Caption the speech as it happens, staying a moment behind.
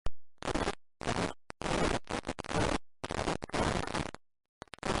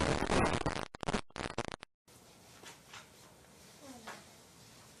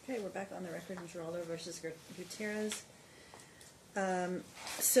back on the record, Geraldo versus Gutierrez.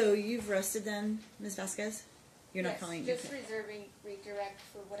 So you've rested then, Ms. Vasquez? You're not calling? Just reserving redirect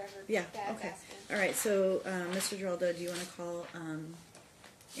for whatever. Yeah, Dad's okay. asking. All right, so Mr. Geraldo, do you want to call, and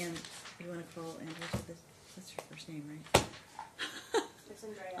you want to call Andrea to this? That's your first name, right? It's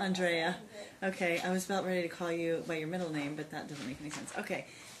Andrea. Andrea. Okay, I was about ready to call you by your middle name, but that doesn't make any sense. Okay,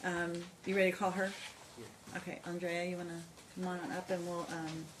 you ready to call her? Yeah. Okay, Andrea, you want to come on up and we'll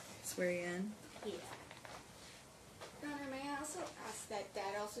swear you in? Yeah. Your Honor, may I also ask that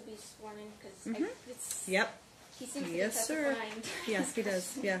Dad also be sworn in? Because it's... Yep. He seems to Yes, be sir. testifying. Yes, he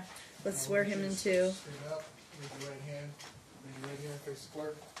does. Yeah. Let's swear him in too. Straight up, raise your right hand, raise your right hand, face the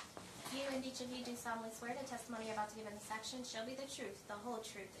clerk. You and each of you do solemnly swear the testimony you're about to give in this section shall be the truth, the whole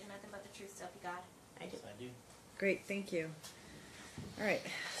truth, and nothing but the truth, so help you God. I do. Yes, I do. Great, thank you. All right,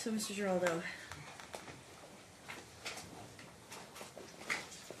 so Mr. Geraldo.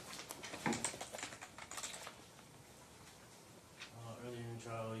 Earlier in the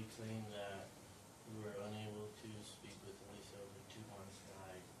trial, you claimed that you were unable to speak with Alicia over 2 months and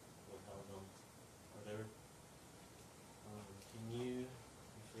I withheld them, whatever. Can you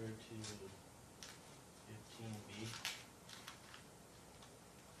refer to 15B?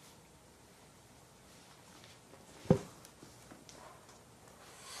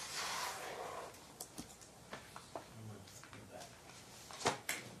 I'm going to go back.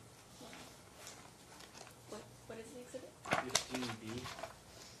 What is the exhibit? 15B.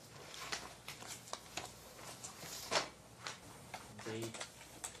 Date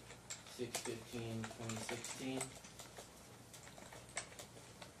 6/15/2016.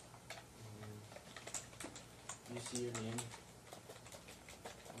 You see your name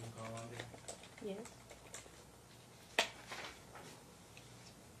on the call logger? Yes.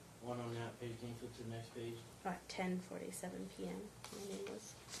 One on that page, can you flip to the next page? At 10:47 p.m. My name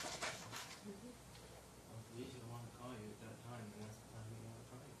was. Well, if Lisa wanted to call you at that time, then that's the time you want to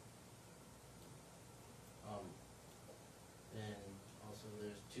call you. Then also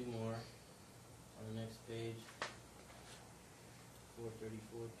there's 2 more on the next page.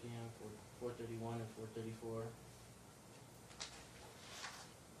 4:34 p.m., 4:31 and 4:34.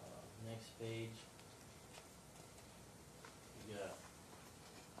 Next page, you got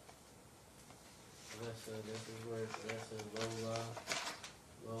Alessa, this is where it's Alessa,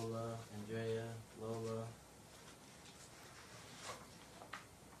 Lola, Andrea, Lola.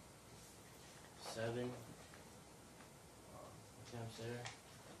 7 attempts there.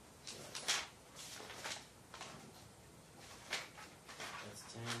 That's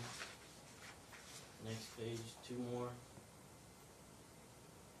 10. Next page, 2 more.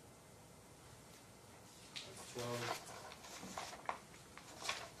 That's 12.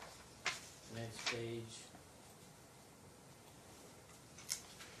 Next page.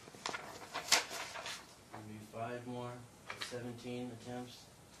 Maybe 5 more. 17 attempts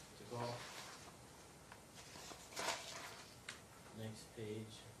to call. Next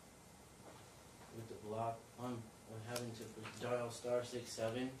page. With the block, we're having to dial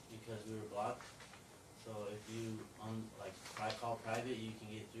 *67 because we were blocked. So if you call private, you can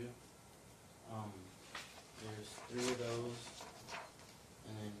get through. There's 3 of those,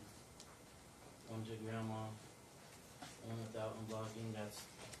 and then 1 to grandma, 1 without unblocking. That's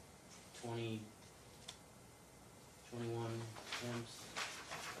 21 attempts.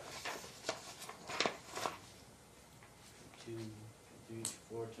 2, 3,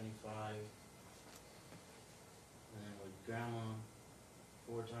 4, 25. And then with grandma,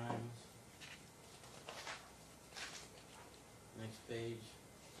 4 times. Next page,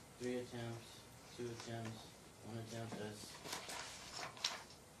 3 attempts, 2 attempts, 1 attempt, that's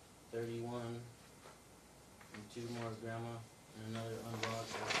 31. And 2 more with grandma, and another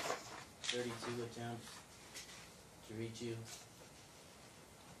unblocked, that's 32 attempts to reach you.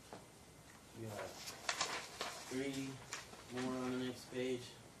 You have 3 more on the next page.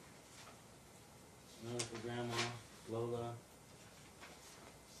 Another for grandma, Lola.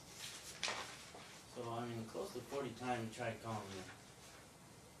 So, I mean, close to 40 times you tried calling me.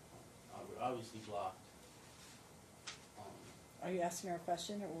 We're obviously blocked. Are you asking her a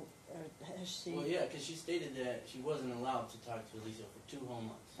question, or has she? Well, yeah, because she stated that she wasn't allowed to talk to Alicia for 2 whole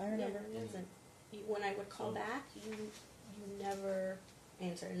months. I remember. Yeah, it wasn't. When I would call back, you never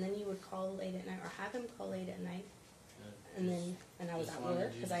answered, and then you would call late at night, or have him call late at night, and I was at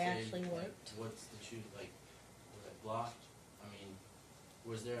work because I actually worked. What's the truth? Like, was I blocked? I mean,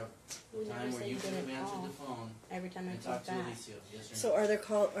 was there a We time never where said you you could have didn't answered call. the phone Every time I and called talked to back. Alicia? Yes or no? So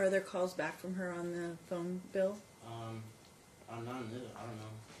are there calls back from her on the phone bill? I'm not on this. I don't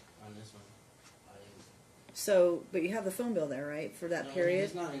know on this one. So, but you have the phone bill there, right, for that No, period?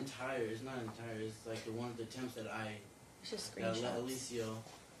 It's not entire. It's not entire. It's like the one of the attempts that It's just let screenshots. Alicio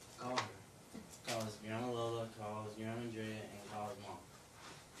call her. Calls Grandma Lola, calls Grandma Andrea, and calls Mom.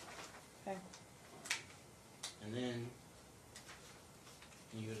 Okay. And then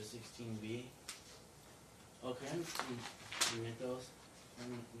you go to 16B. Okay, I'm submit those. I'm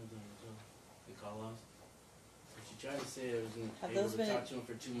gonna the call logs. But you tried to say I was Have able those to been- talk to him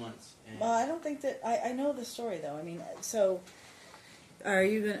for 2 months. And Well, I don't think that I know the story though. I mean, so are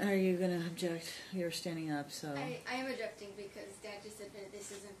you gonna object? You're standing up, so. I am objecting because Dad just admitted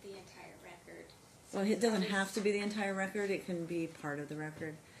this isn't the entire record. Well, it doesn't have to be the entire record. It can be part of the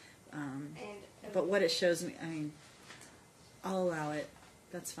record. But what it shows me, I mean, I'll allow it.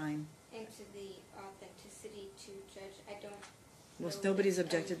 That's fine. And to the authenticity to judge, I don't. Well, know nobody's that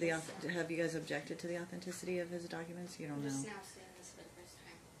objected the. evidence, Have you guys objected to the authenticity of his documents? You I'm don't just know. now seeing this for the first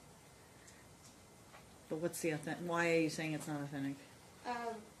time. But what's the authentic? Why are you saying it's not authentic?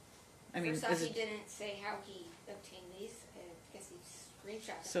 I mean, First off, is he it? didn't say how he obtained these. I guess he screenshot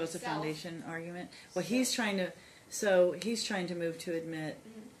them So it's a himself. foundation argument. Well, he's trying to. So he's trying to move to admit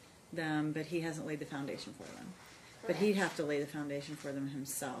Mhm. them, but he hasn't laid the foundation for them. But he'd Correct. have to lay the foundation for them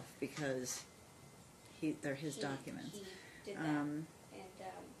himself because they're his documents. He did that. Um, And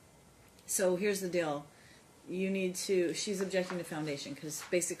so here's the deal. You need to. She's objecting to foundation because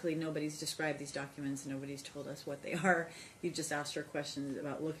basically nobody's described these documents. Nobody's told us what they are. You just asked her questions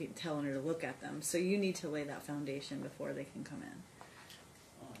about telling her to look at them. So you need to lay that foundation before they can come in.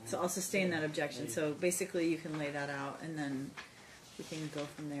 So I'll sustain that objection. So basically you can lay that out and then we can go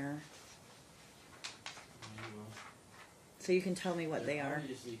from there. So you can tell me what they are.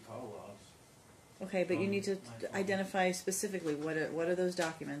 Obviously call logs. Okay, but you need to My phone. identify specifically what are those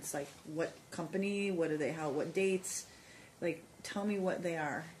documents? Like what company? What are they? What dates? Like tell me what they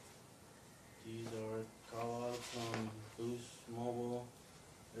are. These are call logs from Boost Mobile.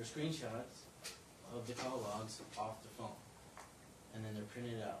 They're screenshots of the call logs off the phone, and then they're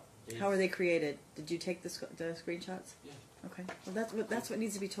printed out. How are they created? Did you take the screenshots? Yeah. Okay. Well, that's what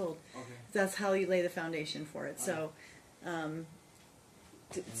needs to be told. Okay. That's how you lay the foundation for it. So,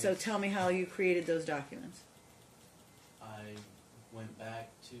 so tell me how you created those documents. I went back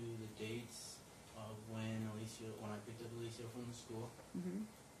to the dates of when I picked up Alicia from the school, Mm-hmm.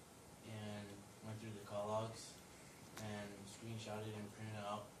 and went through the call logs and screenshotted and printed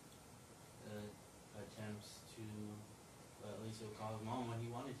out the attempts to let Alicia call his mom when he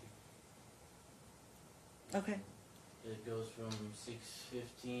wanted to. Okay. It goes from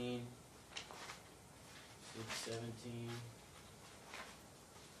 6:15, 6:17.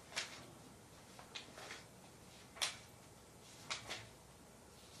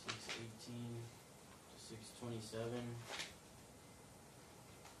 6:18 to 6:27.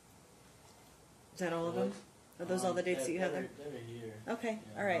 Is that all of them? Are those all the dates that you have there? They're here. Okay.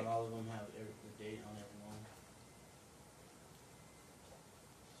 Yeah, All right. Not all of them have the date on every one.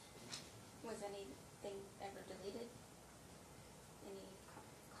 was anything ever deleted? Any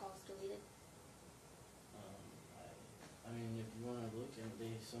calls deleted? I mean, if you want to look at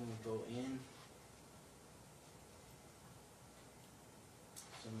it, some would go in.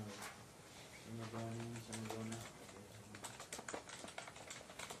 Some are going in, some are going out.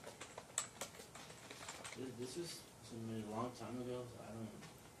 This was submitted a long time ago, so I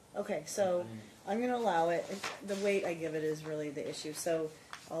don't. Okay. So I'm going to allow it. The weight I give it is really the issue. So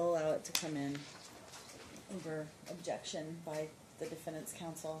I'll allow it to come in over objection by the defendant's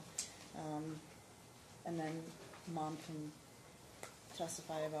counsel, and then Mom can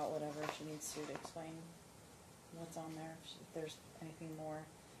testify about whatever she needs to explain what's on there, if there's anything more.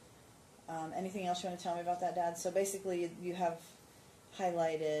 Anything else you want to tell me about that, Dad? So basically you have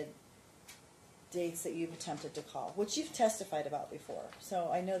highlighted dates that you've attempted to call, which you've testified about before. So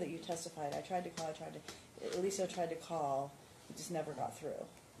I know that you testified. I tried to call, Alicia tried to call, it just never got through.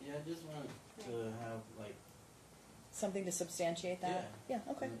 Yeah, I just wanted to have, like... Something to substantiate that? Yeah,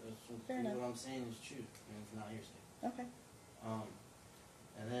 okay. Fair enough. What I'm saying is true, and it's not hearsay. Okay.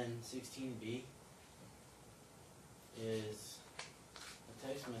 And then 16B is a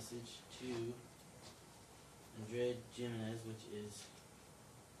text message to Andrea Jimenez, which is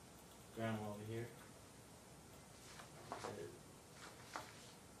grandma over here.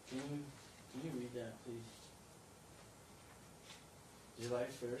 Can you read that, please? July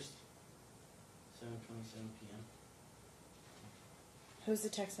 1st, 7:27 p.m. Who's the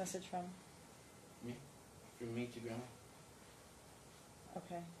text message from? Me? From me to grandma?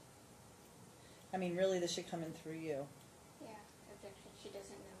 Okay. I mean, really, this should come in through you. Yeah, objection. She doesn't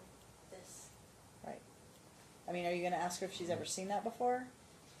know this. Right. I mean, are you going to ask her if she's ever seen that before?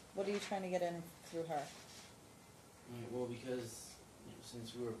 What are you trying to get in through her? Well, because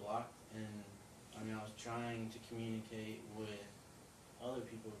since we were blocked, and I mean, I was trying to communicate with other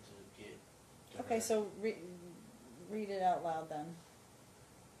people to get. To Okay, her. so read it out loud then.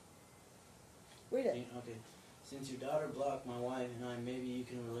 Read it. Okay. Since your daughter blocked my wife and I, maybe you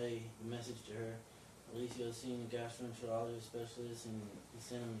can relay the message to her. Alicia has seen a gastroenterologist specialist and he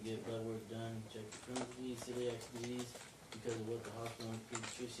sent him to get blood work done, check for pregnancy, celiac disease because of what the hospital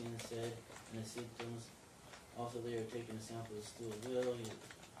pediatrician said and the symptoms. Also, they are taking a sample of stool as well.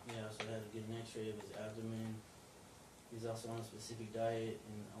 He also had to get an x-ray of his abdomen. He's also on a specific diet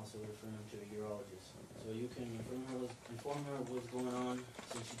and also referring to a urologist. So you can inform her what's going on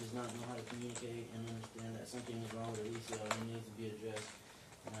since she does not know how to communicate and understand that something is wrong with Alicia and needs to be addressed.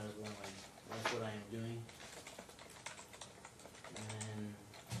 And that is that's what I am doing. And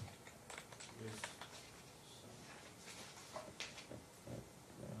there's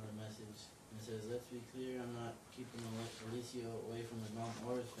another message. And it says, let's be clear, I'm not keeping Alicia away from the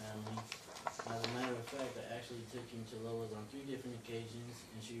non-Morris family. As a matter of fact, I actually took him to Lola's on 3 different occasions,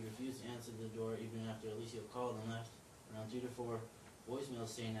 and she refused to answer the door even after Alicia called and left around 3 to 4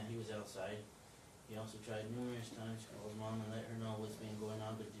 voicemails saying that he was outside. He also tried numerous times to call his mom and let her know what's been going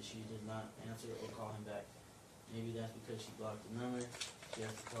on, but she did not answer or call him back. Maybe that's because she blocked the number. She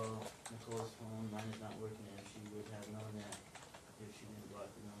has to call Nicole's phone. Mine is not working, and she would have known that if she didn't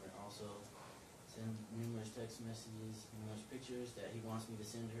block the number. Also, send numerous text messages, numerous pictures that he wants me to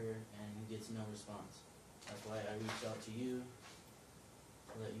send her, and he gets no response. That's why I reached out to you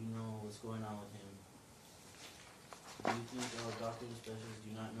to let you know what's going on with him. Do you think our doctors and specialists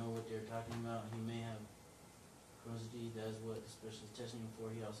do not know what they're talking about? He may have Crohn's disease. That is what the specialist is testing him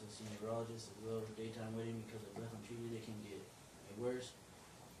for. He also seen a urologist as well for daytime waiting because if left untreated, it can get worse.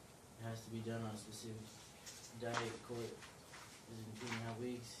 It has to be done on a specific diet. Court is in 2.5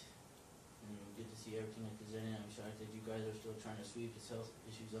 weeks. And we get to see everything that's presented. I'm shocked that you guys are still trying to sweep his health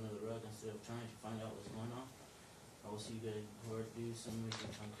issues under the rug instead of trying to find out what's going on. I will see you guys work, do some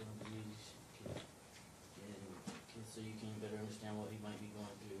research on Crohn's disease, so you can better understand what he might be going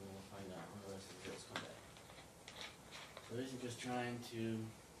through, and we'll find out when the rest of the results come back. So this is just trying to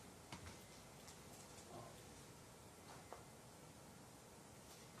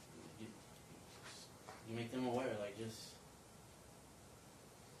you make them aware, like just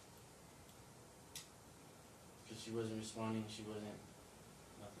because she wasn't responding, she wasn't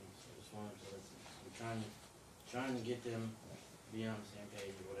nothing. So I just wanted to let them. I'm trying to get them to be on the same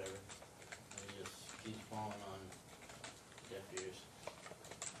page or whatever, and just keep falling on deaf ears.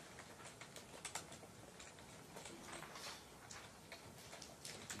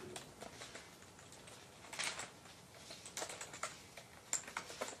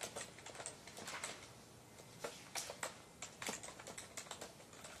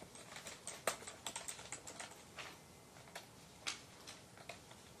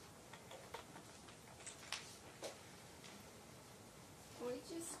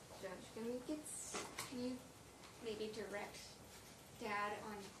 Can you maybe direct Dad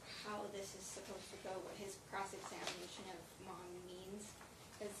on how this is supposed to go, what his cross-examination of Mom means?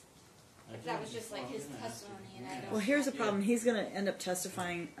 Because if that was just like his testimony and I don't... Well, here's the problem. He's going to end up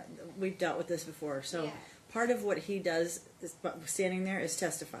testifying. We've dealt with this before. So Yeah. part of what he does is, standing there is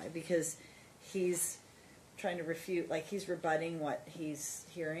testify because he's trying to refute, like he's rebutting what he's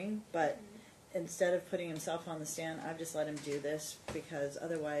hearing, but instead of putting himself on the stand, I've just let him do this because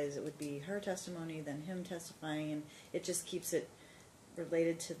otherwise it would be her testimony, then him testifying, and it just keeps it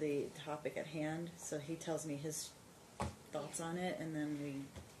related to the topic at hand. So he tells me his thoughts on it, and then we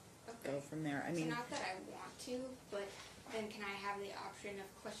go from there. I mean, so not that I want to, but then can I have the option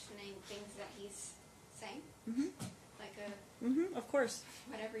of questioning things that he's saying? Like a... of course.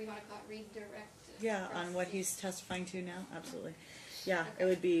 Whatever you want to call it, redirect. Yeah, on what he's testifying to now, absolutely. Yeah, Okay. it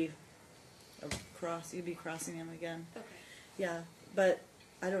would be you'd be crossing him again. Okay. Yeah, but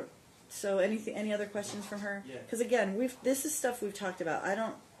I don't. So any other questions from her? Yeah. Because again, this is stuff we've talked about. I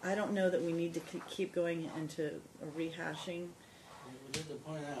don't know that we need to keep going into a rehashing. The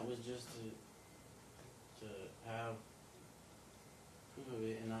point of that was just to have proof of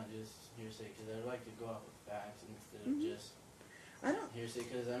it and not just hearsay. Because I'd like to go off of facts instead of just hearsay.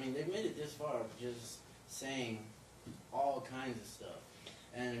 Because I mean, they've made it this far of just saying all kinds of stuff.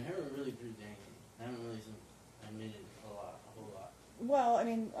 And I haven't really proved anything. I haven't really admitted a whole lot. Well, I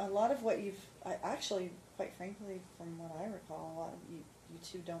mean, a lot of what actually, quite frankly, from what I recall, a lot of you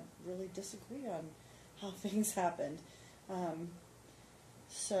two don't really disagree on how things happened.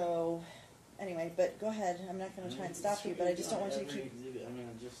 So, anyway, but go ahead. I'm not going to try and stop you, but I just don't want you to keep... Exhibit. I mean,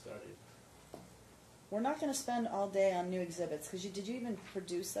 I just started. We're not going to spend all day on new exhibits, because did you even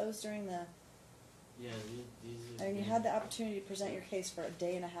produce those during the... Yeah, these are. I mean, you had the opportunity to present your case for a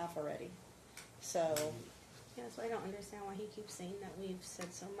day and a half already. So, Yeah, so I don't understand why he keeps saying that we've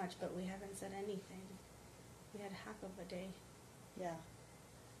said so much, but we haven't said anything. We had half of a day. yeah.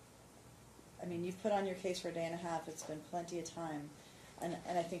 I mean, you've put on your case for a day and a half. It's been plenty of time. And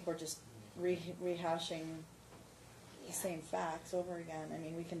I think we're just rehashing the same facts over again. I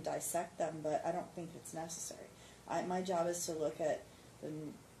mean, we can dissect them, but I don't think it's necessary. My job is to look at the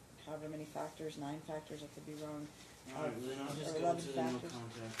however many factors, 9 factors, I could be wrong. All right, well then I'll just or go 11 to the no factors.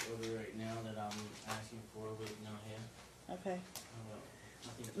 contract order right now that I'm asking for with no hair. Okay.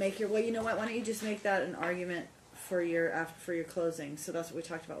 I think Make your, well, you know what, why don't you just make that an argument for your closing. So that's what we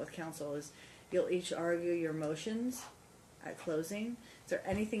talked about with counsel, is you'll each argue your motions at closing. Is there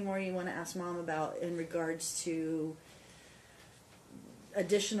anything more you want to ask Mom about in regards to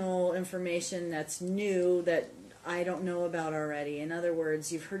additional information that's new that I don't know about already? In other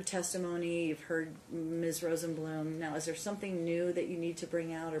words, you've heard testimony, you've heard Ms. Rosenblum. Now, is there something new that you need to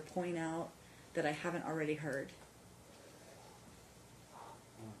bring out or point out that I haven't already heard?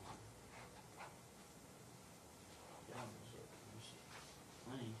 Yeah, there's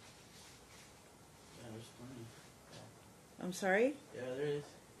plenty. Yeah, there's plenty. I'm sorry? Yeah, there is.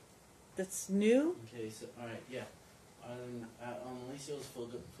 That's new? Okay, so alright, yeah. Alicia's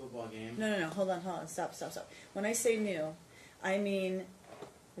football game. No, hold on, stop. When I say new, I mean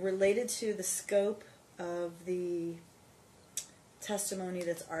related to the scope of the testimony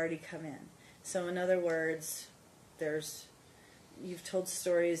that's already come in. So in other words, you've told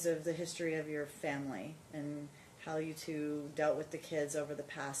stories of the history of your family and how you two dealt with the kids over the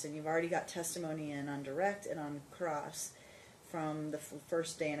past, and you've already got testimony in on direct and on cross from the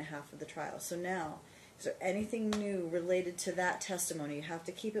first day and a half of the trial. So now, is there anything new related to that testimony? You have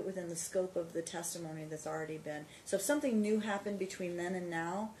to keep it within the scope of the testimony that's already been. So if something new happened between then and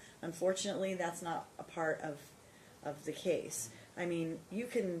now, unfortunately, that's not a part of the case. I mean, you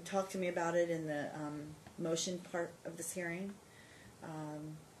can talk to me about it in the motion part of this hearing.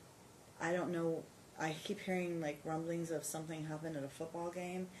 I don't know. I keep hearing like rumblings of something happened at a football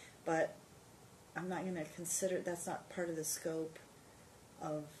game, but I'm not going to consider, that's not part of the scope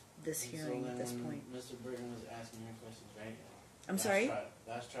of this hearing at this point. Mr. Burton was asking her questions, right? I'm sorry?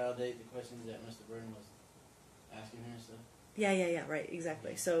 Last trial date, the questions that Mr. Burton was asking her and stuff? Yeah, right,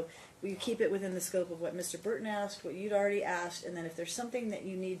 exactly. So we keep it within the scope of what Mr. Burton asked, what you'd already asked, and then if there's something that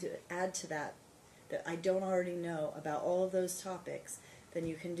you need to add to that I don't already know about all of those topics, then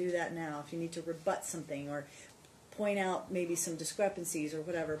you can do that now. If you need to rebut something or point out maybe some discrepancies or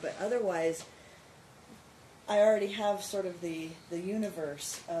whatever, but otherwise, I already have sort of the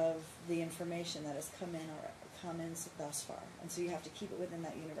universe of the information that has come in thus far, and so you have to keep it within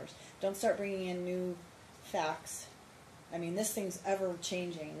that universe. Don't start bringing in new facts. I mean, this thing's ever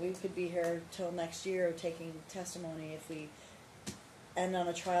changing. We could be here till next year taking testimony if we end on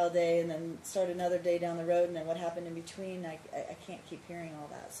a trial day and then start another day down the road, and then what happened in between. I can't keep hearing all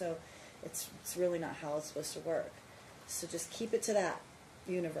that, so it's really not how it's supposed to work. So just keep it to that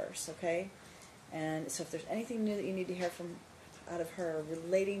universe, okay? And so if there's anything new that you need to hear out of her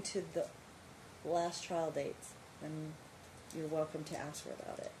relating to the last trial dates, then you're welcome to ask her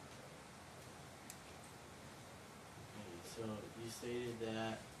about it. Okay, so you stated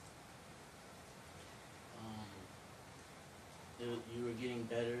that you were getting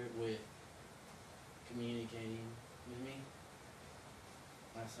better with communicating with me.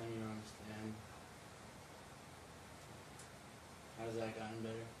 Last time you were on the stand. Has that gotten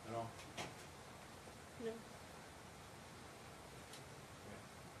better at all? No.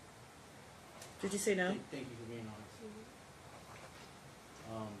 Did you say no? Thank you for being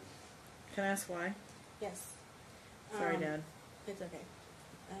honest. Can I ask why? Yes. Sorry, Dad. It's okay.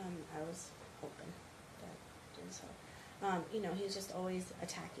 I was hoping that didn't so. He's just always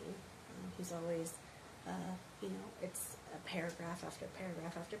attacking. He's always, it's a paragraph after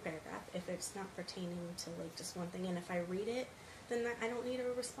paragraph after paragraph. If it's not pertaining to like just one thing, and if I read it, then I don't need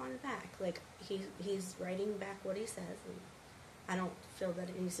to respond back. Like he's writing back what he says, and I don't feel that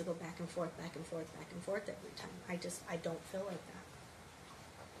it needs to go back and forth every time. I don't feel like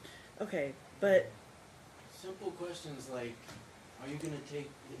that. Okay, but simple questions like, can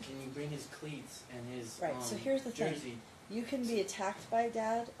you bring his cleats and his right. So here's the jersey? thing: you can be attacked by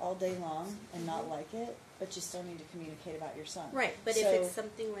Dad all day long and not like it, but you still need to communicate about your son. Right, but if it's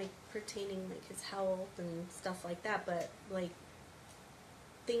something like pertaining like his health and stuff like that, but like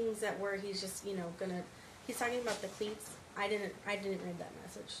things that where he's just he's talking about the cleats. I didn't read that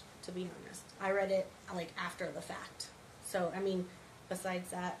message, to be honest. I read it like after the fact. So I mean, besides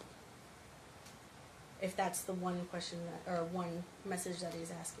that, if that's the one question or one message that he's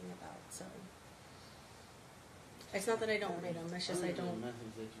asking about, so It's not that I don't read them. It's just I Under the don't.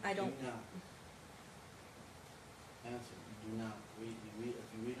 message that you I don't. do not answer. You do not read. You read. If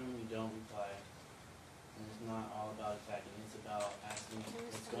you read them, you don't reply. And it's not all about attacking. It's about asking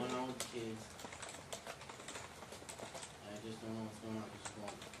what's going on with the kids. And I just don't know what's going on. You just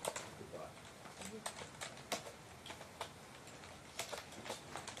won't reply.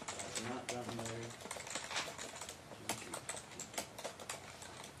 That's not gotten married.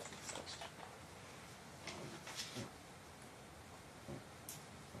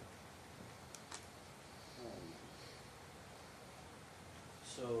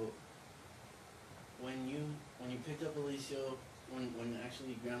 So, when you picked up Alicio, when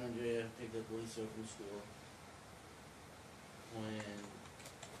actually Grandma Andrea picked up Alicio from school,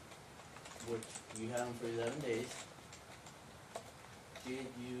 you had him for 11 days, did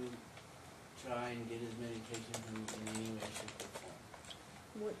you try and get his medication from in any way, shape, or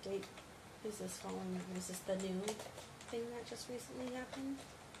form? What date is this following? Is this the new thing that just recently happened?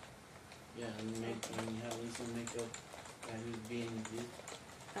 Yeah, and when you have Alicio make up that he was being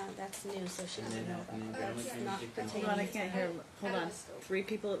abused. That's new, so she And doesn't then know and then about Grandma that. came Not and picked him pertaining Hold on, I up. can't hear. Hold Out of on. the scope. 3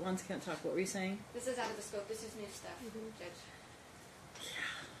 people at once can't talk. What were you saying? This is out of the scope. This is new stuff, Mhm. Judge.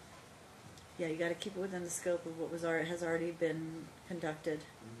 Yeah, you got to keep it within the scope of what has already been conducted. Okay,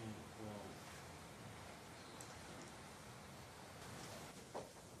 well,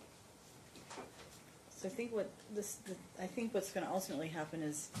 So I think I think what's going to ultimately happen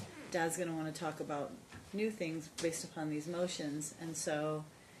is Dad's going to want to talk about new things based upon these motions, and so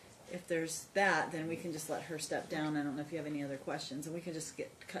if there's that, then we can just let her step down. I don't know if you have any other questions, and we can just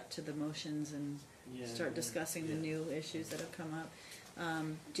get cut to the motions and yeah, start discussing the yeah. new issues that have come up.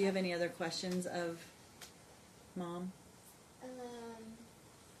 Do you have any other questions of Mom? I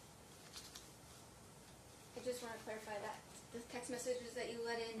just want to clarify that the text messages that you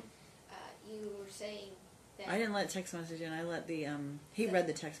let in, you were saying that I didn't let text message in. I let the he read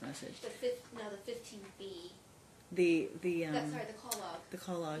the text message. the 15B. The Sorry, the call log. the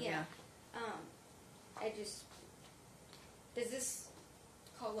call log. Yeah. Does this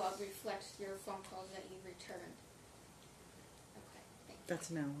call log reflect your phone calls that you returned? Okay, thank you. That's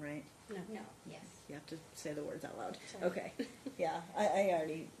no, right? No. No, yes. You have to say the words out loud. Sorry. Okay. Yeah, I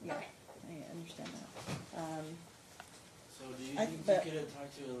already. Yeah, Okay. I understand that. So do you I- think but- you could have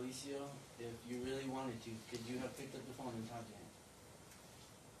talked to Alicio if you really wanted to? Could you have picked up the phone and talked to him?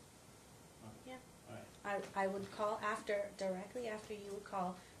 Yeah. All right. I would call directly after you would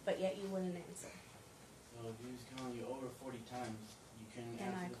call, but yet you wouldn't answer. So if he was calling you over 40 times, you couldn't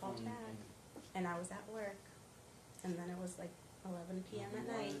And answer I the called phone. back. And I was at work, and then it was like 11 p.m. If at you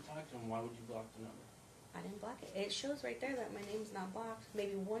wanted night. to talk to him, why would you block the number? I didn't block it. It shows right there that my name's not blocked.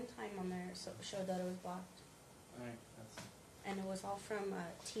 Maybe one time on there showed that it was blocked. All right, that's. And it was all from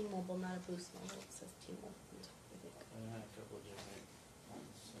T-Mobile, not a Boost Mobile. It says T-Mobile on top, I think. I had a couple of different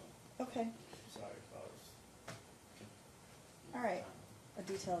ones, so Okay. sorry if I was. All right. A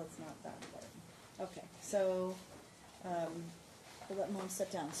detail that's not that important. Okay. So we'll let Mom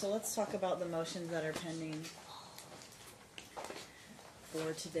sit down. So let's talk about the motions that are pending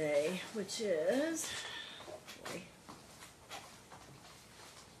for today, which is. Boy.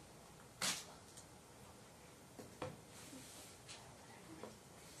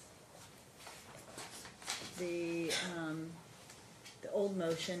 The old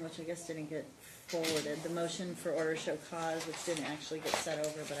motion, which I guess didn't get forwarded, the motion for order to show cause, which didn't actually get set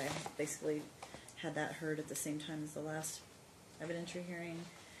over, but I basically had that heard at the same time as the last evidentiary hearing.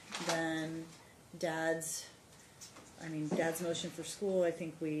 Then Dad's motion for school, I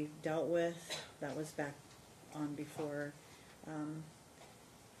think we dealt with. That was back on before.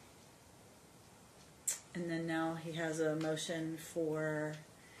 And then now he has a motion for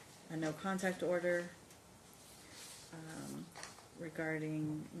a no contact order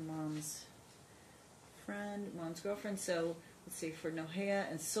regarding Mom's girlfriend. So let's see, for Nohea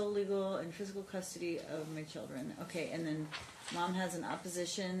and sole legal and physical custody of my children. Okay, and then Mom has an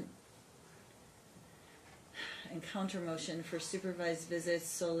opposition and counter motion for supervised visits,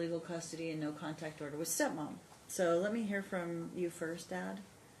 sole legal custody, and no contact order with stepmom. So let me hear from you first, Dad,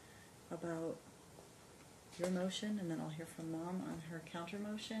 about your motion, and then I'll hear from Mom on her counter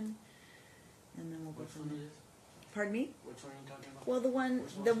motion, and then we'll go Which from one there. is? Pardon me? Which one are you talking about? Well,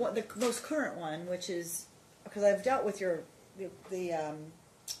 the most current one, which is because I've dealt with the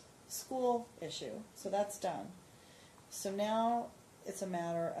school issue, so that's done. So now it's a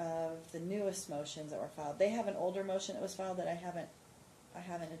matter of the newest motions that were filed. They have an older motion that was filed that I haven't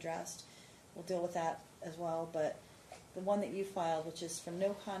addressed. We'll deal with that as well. But the one that you filed, which is for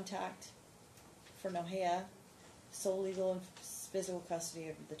no contact for Nohea, sole legal and physical custody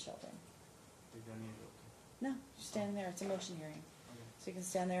of the children. You're gonna need No, you're standing there. It's a motion hearing. Okay. So you can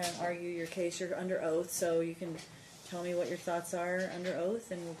stand there and argue your case. You're under oath, so you can tell me what your thoughts are under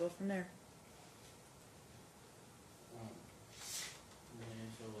oath, and we'll go from there. Yeah,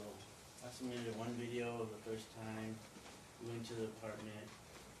 so I submitted one video of the first time we went to the apartment,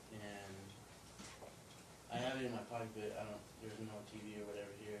 and I have it in my pocket, but there's no TV or whatever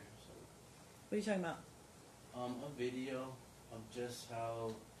here, so. What are you talking about? A video of just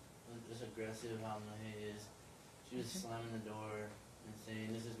how just aggressive how Nohe is. She was slamming the door and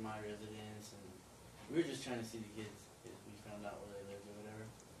saying, "This is my residence," and we were just trying to see the kids if we found out where they lived or whatever.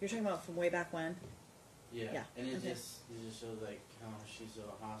 You're talking about from way back when? Yeah. Yeah, And it okay. just shows like how she's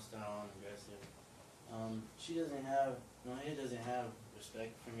so hostile and aggressive. Nohe doesn't have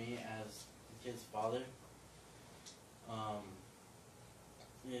respect for me as the kid's father.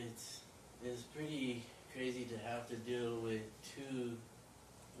 It's pretty crazy to have to deal with two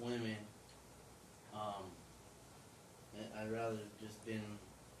women. I'd rather just been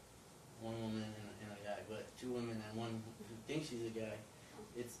one woman and a guy, but two women and one who thinks she's a guy.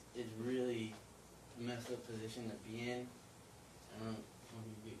 It's really a messed up position to be in. I don't know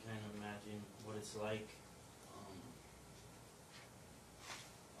if you can kind of imagine what it's like.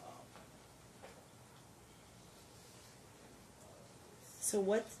 So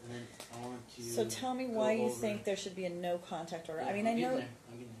what? And then I want to. So tell me go why you over- think there should be a no contact order. Yeah, I mean, I I'm know. getting there.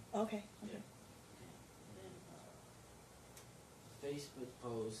 I'm getting there. Okay. Yeah. Okay. And then Facebook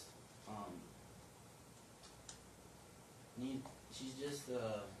post. She's just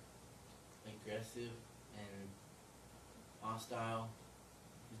aggressive and hostile.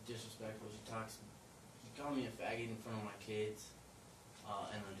 She's disrespectful. She called me a faggot in front of my kids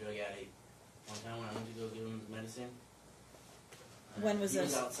and a drug addict. One time when I went to go give him his medicine. When was he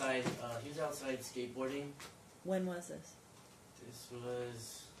this? Was outside. He was outside skateboarding. When was this? This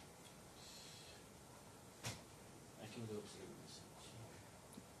was. I can go to the message.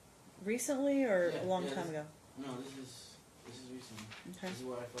 Recently or Yeah, a long yeah, time this- ago? No, this is recent. Okay. This is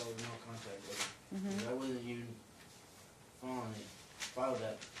where I filed no contact order. Mhm. I wasn't even following it. Filed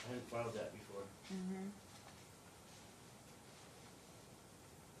that. I hadn't filed that before. Mhm.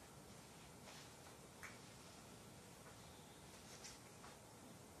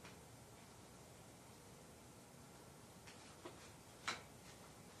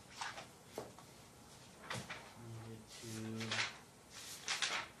 Needed to.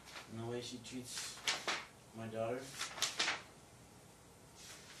 And the way she treats my daughter.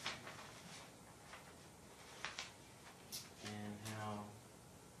 And how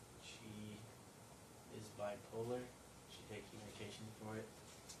she is bipolar. She takes medication for it.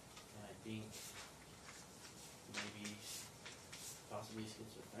 And I think maybe possibly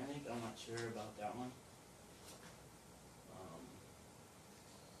schizophrenic. I'm not sure about that one.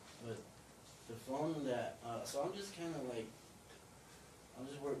 But the phone that, so I'm just kind of like, I'm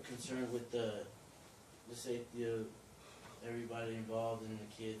just concerned with the safety of everybody involved and the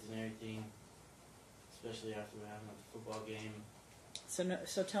kids and everything, especially after we're having a football game. So no,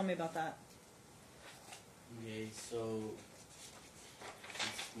 so tell me about that. Okay, so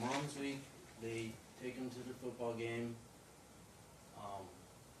it's Mom's Week. They take them to the football game.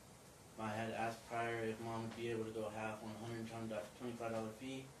 I had asked prior if Mom would be able to go half on a $125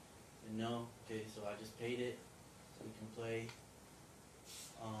 fee, and no. Okay, so I just paid it so we can play.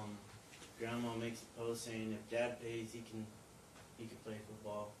 Grandma makes a post saying if Dad pays, he can play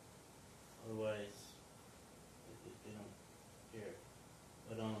football. Otherwise, they don't care.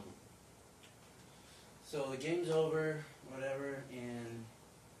 But so the game's over, whatever, and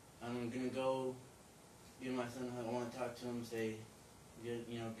I'm gonna go give my son a hug. I want to talk to him, say, good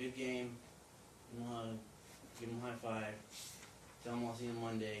game, give him a hug, give him a high five, tell him I'll see him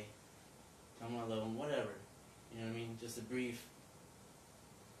Monday, tell him I love him, whatever. You know what I mean? Just a brief,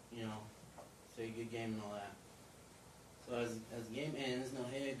 say good game and all that. So as the game ends,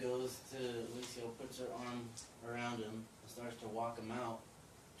 Nohea goes to Alicia, puts her arm around him, and starts to walk him out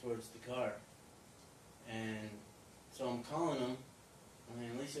towards the car. And so I'm calling him, I'm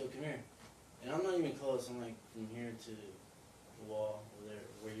like, Alicia, come here. And I'm not even close, I'm like from here to the wall over there,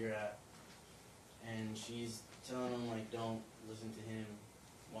 where you're at. And she's telling him, like, don't listen to him,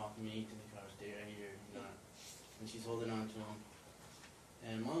 walk me to the car, stay right here, you're not. And she's holding on to him.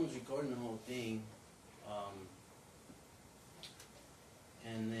 And Mom's recording the whole thing.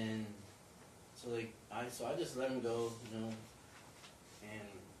 And then, so I just let him go, and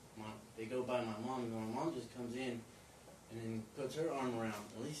they go by my mom, and my mom just comes in and then puts her arm around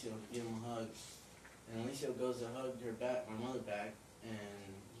Alicia to give him a hug. And Alicia goes to hug her back, my mother back,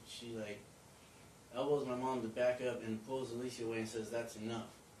 and she elbows my mom to back up and pulls Alicia away and says, that's enough.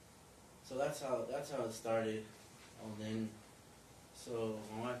 So that's how it started. Then, so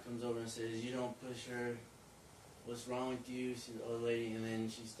my wife comes over and says, "You don't push her. What's wrong with you?" She's the old lady, and then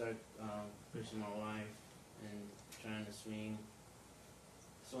she starts pushing my wife and trying to swing.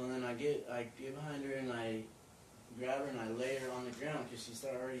 So then I get behind her and I grab her and I lay her on the ground because she's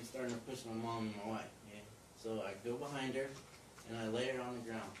already starting to push my mom and my wife. Yeah. So I go behind her and I lay her on the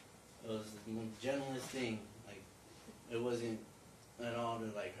ground. It was the most gentlest thing. Like, it wasn't at all to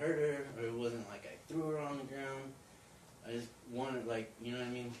like hurt her, or it wasn't like I threw her on the ground. I just wanted, like, you know what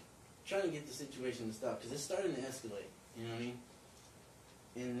I mean, trying to get the situation to stop because it's starting to escalate. You know what I mean?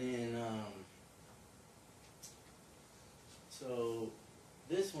 And then so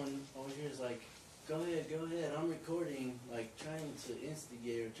this one over here is like, go ahead, I'm recording, like trying to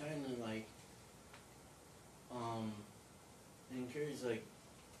instigate or trying to like encourage like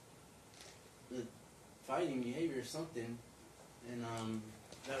the fighting behavior or something, and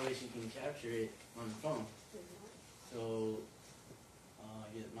that way she can capture it on the phone. So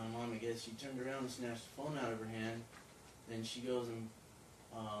my mom, I guess she turned around and snatched the phone out of her hand, then she goes and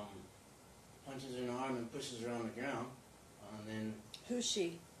punches her in the arm and pushes her on the ground, and then Who's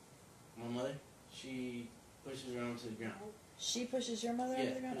she? my mother, she pushes her onto the ground. She pushes your mother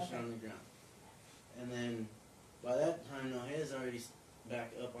onto the ground? Pushes her on the ground. And then, by that time, Nohea's already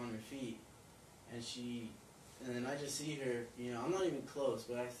back up on her feet, and then I just see her, you know, I'm not even close,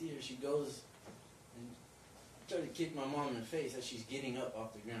 but I see her, she goes and tries to kick my mom in the face as she's getting up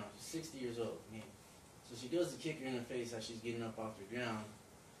off the ground. She's 60 years old, man. So she goes to kick her in the face as she's getting up off the ground,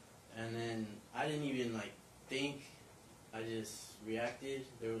 and then I didn't even, like, think. I just reacted.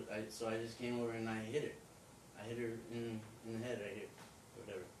 So I just came over and I hit her. I hit her in the head right here, or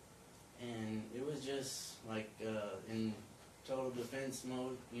whatever. And it was just like in total defense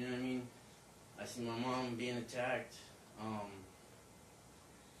mode. You know what I mean? I see my mom being attacked,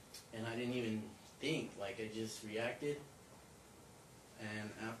 and I didn't even think. Like, I just reacted.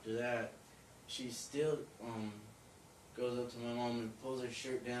 And after that, she still goes up to my mom and pulls her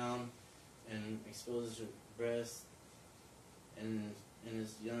shirt down and exposes her breast. And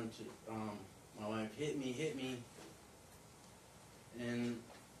is yelling to my wife, hit me, and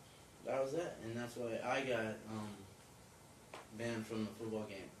that was that, and that's why I got banned from the football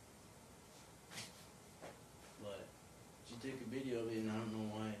game. But she took a video of it, and I don't know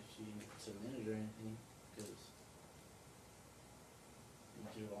why she submitted or anything, because you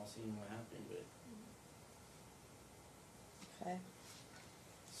could have all seen what happened. But Okay.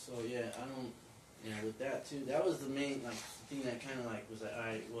 so yeah, I don't. Yeah, with that too, that was the main thing that kind of was like, all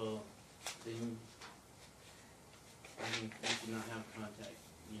right, well, then I think we should not have contact,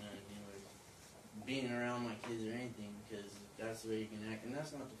 you know what I mean, or being around my kids or anything, because that's the way you can act, and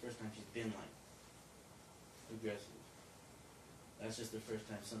that's not the first time she's been like aggressive. That's just the first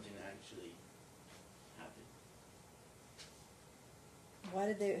time something actually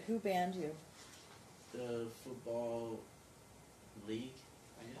happened. Who banned you? The football league,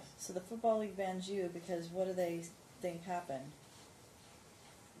 I guess. So the football league bans you because what do they think happened?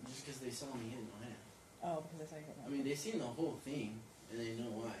 Just because they saw me hitting my hand. Oh, because they saw you hit I mean, they've seen the whole thing, and they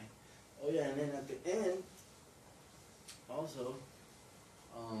know why. Oh yeah, and then at the end, also,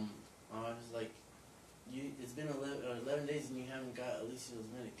 my wife was like, it's been 11 days and you haven't got Alicia's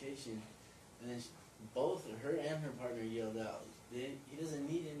medication. And then both her and her partner yelled out, he doesn't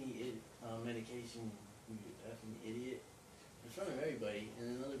need any medication, you effing idiot, in front of everybody. And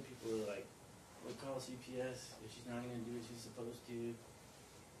then other people were like, we'll call CPS if she's not going to do what she's supposed to.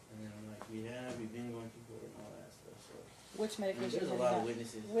 And then I'm like, we've been going through court and all that stuff. So Which medication? there's a lot of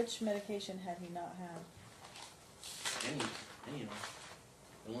witnesses. Which medication had he not had? Any of them.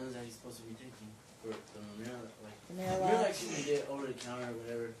 The ones that he's supposed to be taking. For the The Miralax you can get over the counter or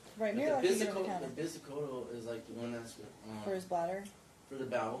whatever. Right, But Miralax you get over the counter. The Bisocoto is like the one that's For his bladder? for the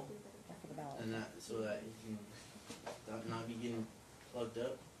bowel. Or for the bowel. And that, so that he can not be getting plugged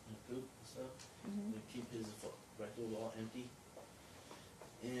up and poop and stuff. Mm-hmm. To keep his rectal wall empty.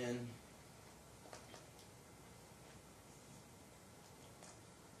 And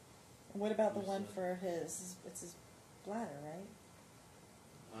What about the one for it's his bladder, right?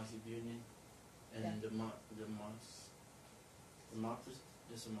 oxybutynin and Yeah. desmoxin,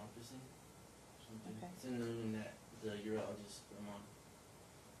 something. Okay. It's in the room that the urologist I'm on.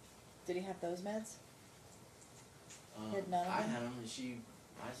 Did he have those meds? He had none of I them? had them, and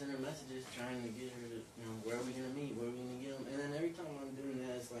I sent her messages trying to get her to, where are we gonna meet? Where are we gonna get them? And then every time I'm doing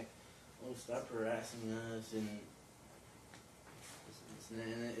that, it's like, oh, stop harassing us and this and that.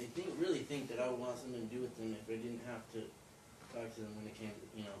 And I really think that I would want something to do with them if I didn't have to talk to them when it came to,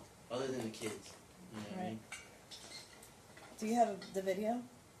 other than the kids. You know what I mean? Do you have the video,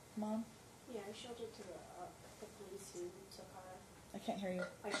 Mom? Yeah, I showed it to the police who took our. I can't hear you.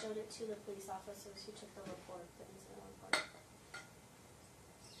 I showed it to the police officers who took the report, the incident report.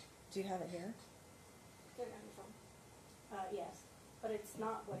 Do you have it here? They're on the phone. Yes, but it's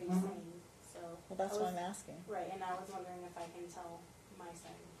not what he's saying. So. Well, that's I what was- I'm asking. Right, and I was wondering if I can tell my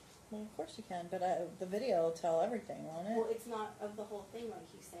side. Well, of course you can, but the video will tell everything, won't it? Well, it's not of the whole thing like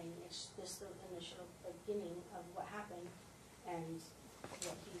he's saying. It's just the initial beginning of what happened and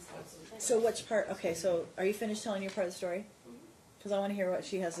what he's saying. So which part? Okay, so are you finished telling your part of the story? Mhm. Because I want to hear what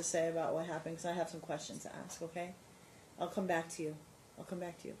she has to say about what happened, because I have some questions to ask, okay? I'll come back to you.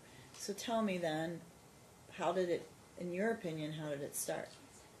 So tell me then, how did it, in your opinion, how did it start?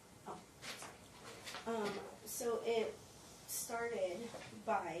 So it started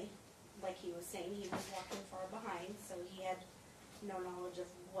by, like he was saying, he was walking far behind, so he had no knowledge of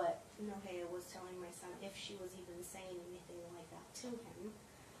what Nohea was telling my son, if she was even saying anything like that to him.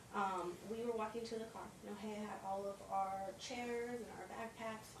 We were walking to the car. Nohea had all of our chairs and our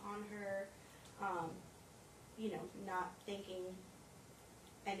backpacks on her, not thinking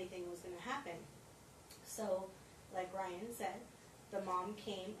anything was going to happen. So, like Ryan said, the mom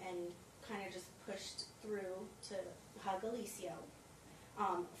came and kind of just pushed through to hug Alicio.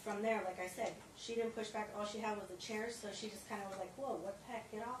 From there, like I said, she didn't push back. All she had was the chairs, so she just kind of was like, whoa, what the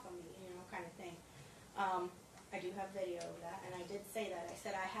heck, get off of me, kind of thing. I do have video of that, and I did say that. I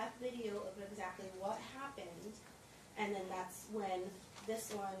said I have video of exactly what happened, and then that's when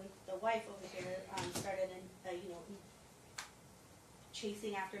this one, the wife over here, started,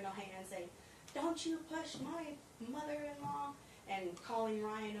 chasing after Nohea and saying, don't you push my mother-in-law, and calling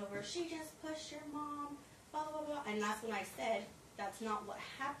Ryan over, she just pushed your mom, blah, blah, blah. And that's when I said, that's not what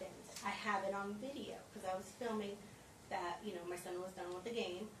happened. I have it on video, because I was filming that, my son was done with the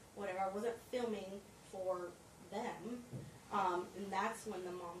game, whatever. I wasn't filming for them. And that's when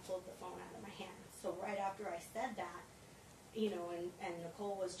the mom pulled the phone out of my hand. So right after I said that, and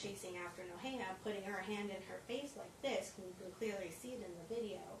Nicole was chasing after Nohea, putting her hand in her face like this, and you can clearly see it in the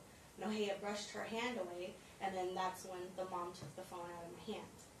video. Nohea brushed her hand away, and then that's when the mom took the phone out of my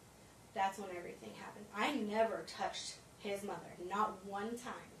hand. That's when everything happened. I never touched his mother. Not one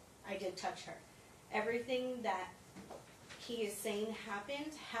time I did touch her. Everything that he is saying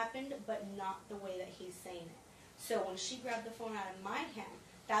happened, but not the way that he's saying it. So when she grabbed the phone out of my hand,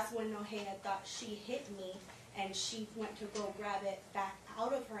 that's when Nohea thought she hit me, and she went to go grab it back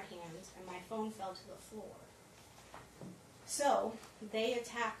out of her hand, and my phone fell to the floor. So they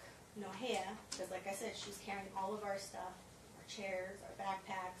attack Nohea, because like I said, she's carrying all of our stuff, our chairs, our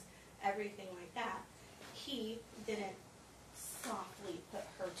backpacks, everything like that. He didn't softly put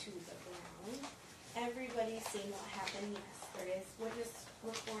her to the ground. Everybody's seen what happened. Yes, there is witness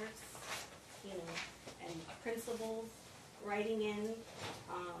reports, and principals writing in,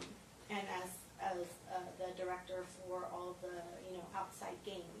 and as the director for all the outside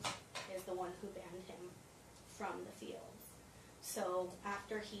games is the one who banned him from the fields. So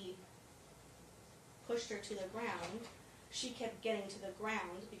after he pushed her to the ground, she kept getting to the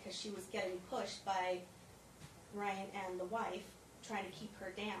ground because she was getting pushed by Ryan and the wife trying to keep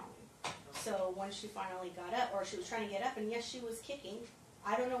her down. So when she finally got up, or she was trying to get up, and yes, she was kicking.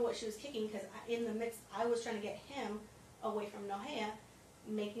 I don't know what she was kicking, because in the midst, I was trying to get him away from Nohea,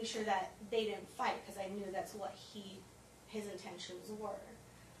 making sure that they didn't fight, because I knew that's what his intentions were.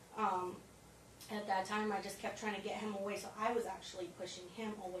 At that time, I just kept trying to get him away, so I was actually pushing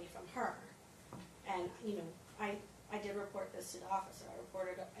him away from her. And, I did report this to the officer. I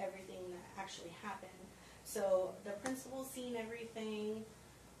reported everything that actually happened. So the principal seen everything.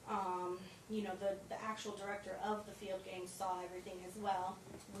 The actual director of the field game saw everything as well.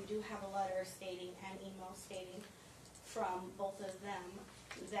 We do have a letter stating and email stating from both of them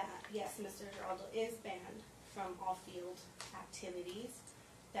that, yes, Mr. Geraldo is banned from all field activities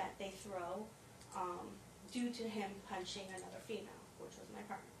that they throw due to him punching another female, which was my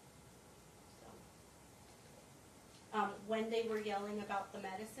partner. So, when they were yelling about the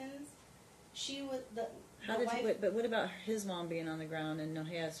medicines, she was the wife. But what about his mom being on the ground and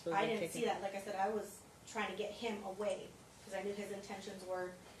Nohea supposed to I be didn't kicking? see that. Like I said, I was trying to get him away because I knew his intentions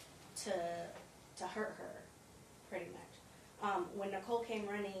were to hurt her, pretty much. When Nicole came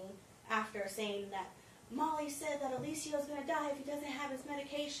running after saying that Molly said that Alicio's going to die if he doesn't have his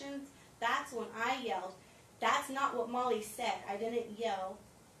medications, that's when I yelled. That's not what Molly said. I didn't yell,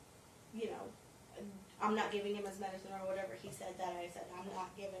 I'm not giving him his medicine or whatever he said that. I said, I'm not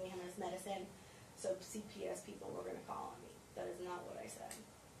giving him his medicine, so CPS people were going to call on me. That is not what I said.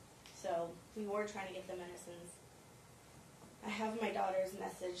 So we were trying to get the medicines. I have my daughter's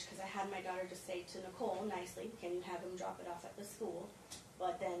message because I had my daughter just say to Nicole nicely, can you have him drop it off at the school?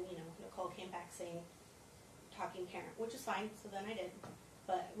 But then, you know, Nicole came back saying, talking parent, which is fine, so then I did.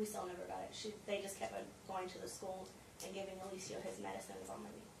 But we still never got it. They just kept going to the school and giving Alicio his medicines on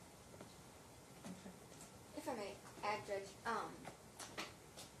Monday. If I may add, Judge,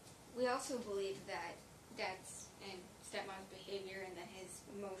 we also believe that Dad's and stepmom's behavior and that his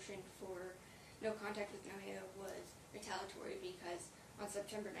motion for no contact with Nohea was retaliatory because on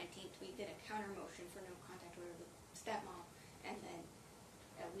September 19th we did a counter motion for no contact with stepmom, and then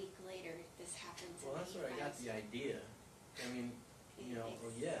a week later this happens. Well, that's where I got the idea. I mean, you know,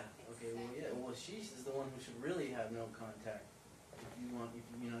 well, yeah, okay, well, yeah, well, she is the one who should really have no contact. If you want, if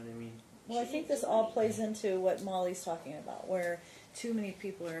you know what I mean. Well, I think this all plays into what Molly's talking about, where too many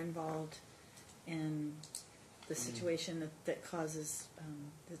people are involved in the situation that causes,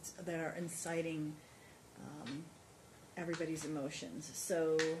 that are inciting everybody's emotions.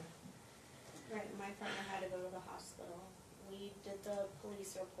 So, Right, my partner had to go to the hospital. We did the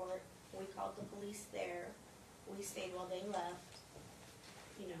police report. We called the police there. We stayed while they left.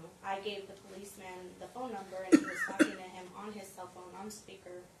 You know, I gave the policeman the phone number, and he was talking to him on his cell phone on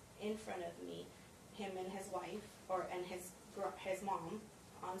speaker in front of me, him and his wife, and his mom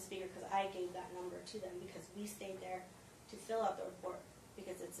on speaker, because I gave that number to them because we stayed there to fill out the report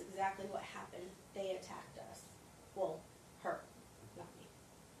because it's exactly what happened. They attacked us. Well, her, not me.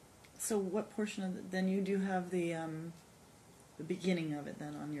 so what portion of then you do have the beginning of it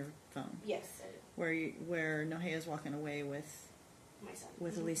then on your phone, Yes, where Nohea is walking away with my son.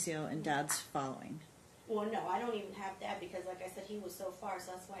 Alicio and Dad's following. Well, no, I don't even have that because, like I said, he was so far.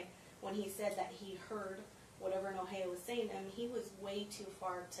 So that's why when he said that he heard whatever Nohea was saying to him, he was way too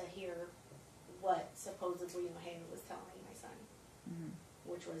far to hear what supposedly Nohea was telling my son,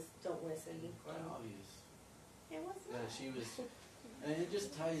 which was don't listen. Quite obvious. It was Yeah, not. she was, and it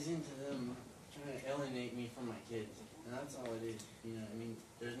just ties into them trying to alienate me from my kids, and that's all it is. You know, I mean,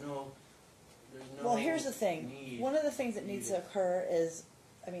 there's no. Well, here's the thing. Need One of the things that needs to needed. occur is,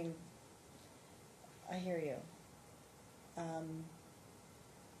 I mean, I hear you.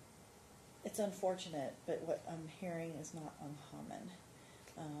 It's unfortunate, but what I'm hearing is not uncommon.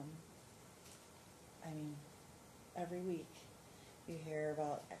 I mean, every week you hear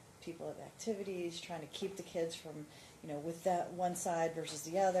about people at activities trying to keep the kids from, you know, with that one side versus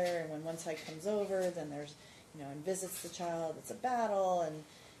the other, and when one side comes over, then there's, you know, and visits the child, it's a battle, and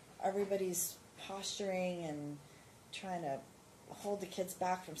everybody's posturing and trying to hold the kids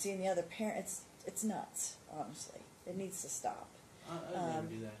back from seeing the other parent. It's nuts, honestly. It needs to stop. I'd never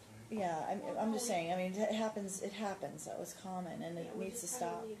do that to her. Yeah, I'm just saying. I mean, it happens. That was common, and it we needs to just try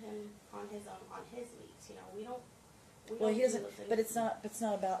stop. leave him on his leaves. You know, we don't. Well, he do doesn't. the things- But it's not. It's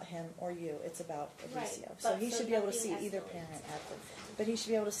not about him or you. It's about Right, Alicio. So but he so should be able to nothing see either escalates. parent at the. But he should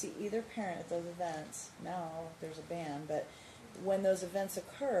be able to see either parent at those events. Now there's a ban, but when those events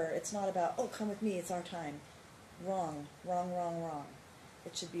occur, it's not about, oh, come with me. It's our time. Wrong.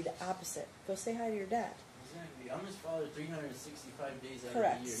 It should be the opposite. Go say hi to your dad. Exactly. I'm his father 365 days out of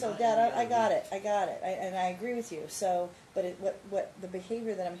Correct. the year. So, not Dad, every I other got week. it, and I agree with you. So, but what the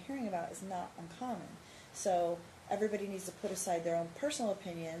behavior that I'm hearing about is not uncommon. So, everybody needs to put aside their own personal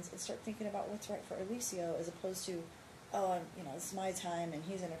opinions and start thinking about what's right for Alicio, as opposed to, oh, this is my time and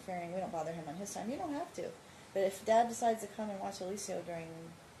he's interfering. We don't bother him on his time. You don't have to. But if Dad decides to come and watch Alicio during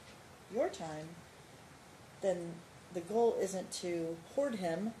your time, then the goal isn't to hoard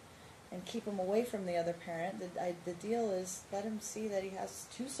him and keep him away from the other parent. The deal is let him see that he has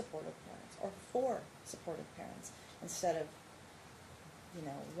 2 supportive parents or 4 supportive parents instead of,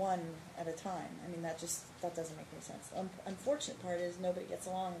 1 at a time. I mean, that doesn't make any sense. The unfortunate part is nobody gets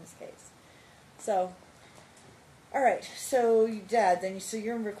along in this case. So, all right. So, Dad, so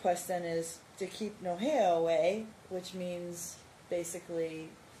your request then is to keep Nohea away, which means basically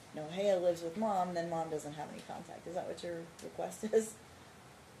Nohea lives with Mom, then Mom doesn't have any contact. Is that what your request is?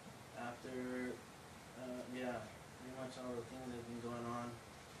 After, yeah, pretty much all the things that have been going on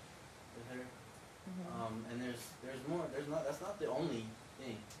with her. Mm-hmm. And there's more. That's not the only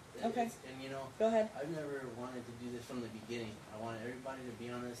thing. Okay. And Go ahead. I've never wanted to do this from the beginning. I wanted everybody to be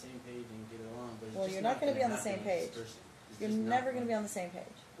on the same page and get along. But it's Well, just you're not going to be on the happen same with this page. person. It's You're just never not going to be on the same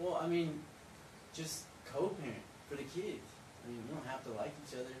page. Well, I mean, just co-parent for the kids. I mean, you don't have to like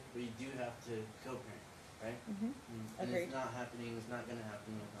each other, but you do have to co-parent, right? Mm-hmm. And Agreed. it's not happening. It's not going to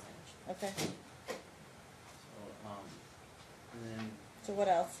happen with Naya. Okay. So, and then, So what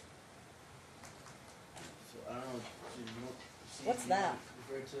else? so I don't know. Should you see, What's you that?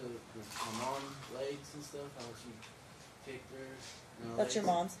 Refer to my mom's legs and stuff. How she kicked her. That's your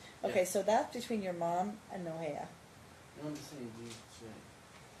legs. mom's. Okay, so that's between your mom and Nohea. You know what I'm saying, dude? Shit.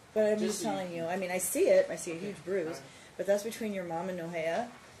 But I'm Just just so you- telling you. I mean, I see it. I see a Okay, huge bruise. alright. But that's between your mom and Nohea.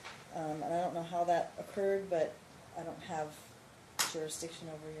 And I don't know how that occurred, but I don't have jurisdiction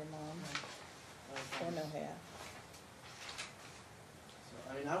over your mom or Nohea. So,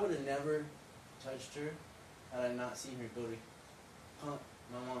 I mean, I would have never touched her had I not seen her go to pump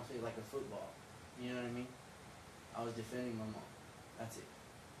my mom's face like a football. You know what I mean? I was defending my mom. That's it.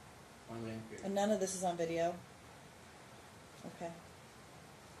 One way and period. And none of this is on video? Okay.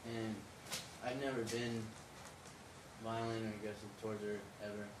 And I've never been violent or aggressive towards her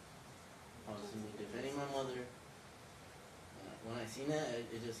ever. I was simply defending my mother. When I seen that,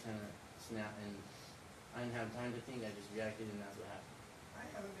 it just kind of snapped, and I didn't have time to think. I just reacted, and that's what happened. I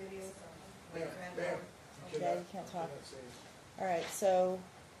have a video from my Bam, granddaughter. bam. Yeah, you can't talk. cannot say it. All right, so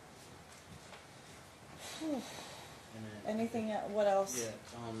And then, anything? What else? Yeah.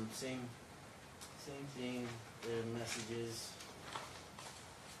 Same thing. The messages.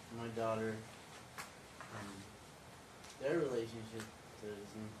 My daughter. Their relationship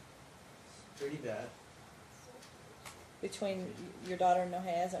is pretty bad. Between your daughter and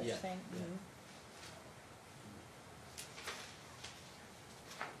Nohea, is that what Yeah, you're saying? yeah. Mhm.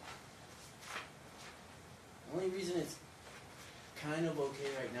 The only reason it's kind of okay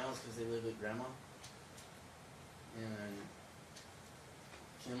right now is because they live with grandma. And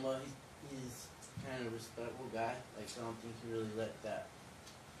Kimba, he's kind of a respectful guy. Like, so I don't think he really let that.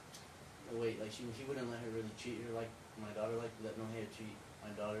 Wait, like he wouldn't let her really treat her like my daughter like let Nohea treat my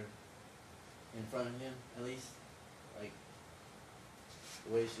daughter in front of him, at least. Like,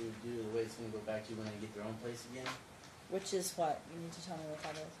 the way she would do, the way it's going to go back to when they get their own place again. Which is what? You need to tell me what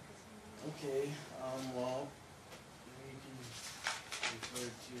that is. Okay, well, you can refer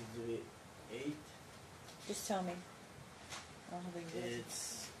to the 8th. Just tell me. I don't have the video.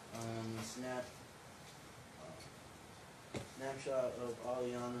 It's snapshot of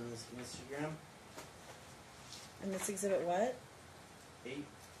Aliana on this Instagram. And this exhibit what? 8. 8.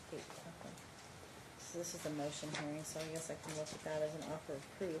 Okay. So this is a motion hearing, so I guess I can look at that as an offer of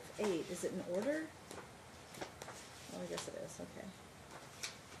proof. 8. Is it in order? Oh, I guess it is. Okay.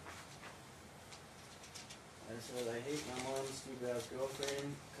 I said, I hate my mom's stupid-ass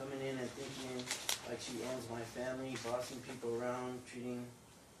girlfriend coming in and thinking like she owns my family, bossing people around, treating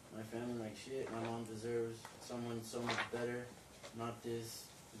my family like shit. My mom deserves someone so much better, not this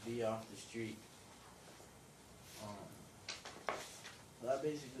to be off the street. That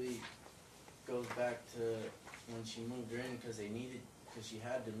basically goes back to when she moved her in because she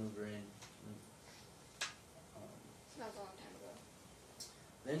had to move her in. That was a long time ago.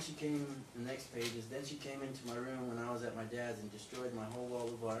 Then she came, the next page is, then she came into my room when I was at my dad's and destroyed my whole wall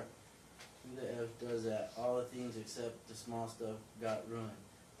of art. Who the F does that? All the things except the small stuff got ruined.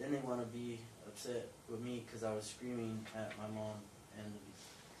 Then they want to be upset with me because I was screaming at my mom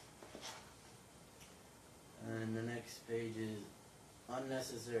and the next page is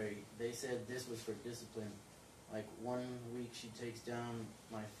unnecessary. They said this was for discipline. Like 1 week she takes down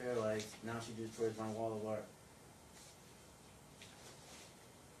my fairlights, now she destroys my wall of art.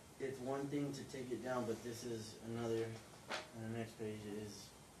 It's one thing to take it down, but this is another. And the next page is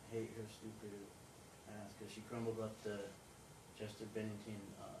hate her stupid ass because she crumbled up the Chester Bennington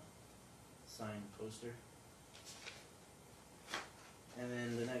signed poster. And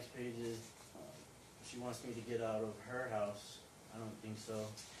then the next page is she wants me to get out of her house. I don't think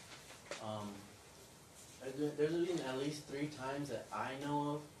so. There's been at least 3 times that I know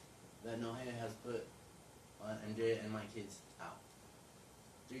of that Nohea has put Andrea and my kids out.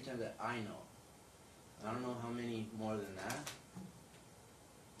 3 times that I know. I don't know how many more than that.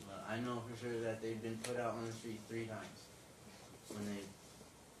 But I know for sure that they've been put out on the street 3 times when they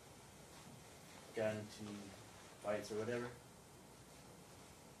got into fights or whatever.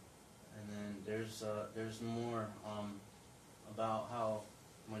 And then there's more about how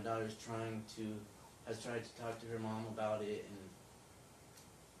my daughter's has tried to talk to her mom about it, and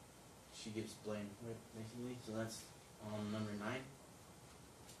she gets blamed, basically. So that's number 9.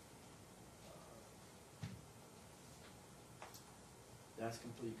 That's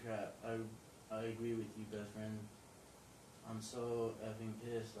complete crap. I agree with you, best friend. I'm so effing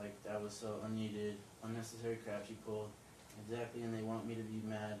pissed. Like, that was so unneeded, unnecessary crap she pulled. Exactly, and they want me to be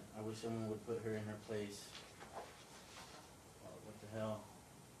mad. I wish someone would put her in her place. What the hell?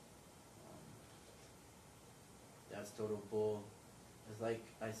 That's total bull. It's like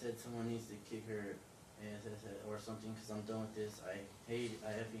I said, someone needs to kick her ass or something because I'm done with this. I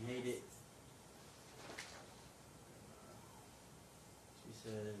effing hate it. She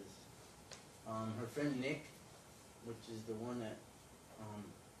says, her friend Nick, which is the one that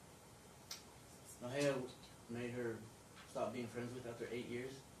Nohea made her stop being friends with after 8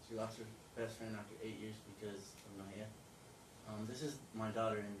 years. She lost her best friend after 8 years because of Nohea. This is my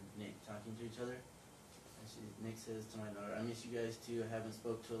daughter and Nick talking to each other. And Nick says to my daughter, I miss you guys too. I haven't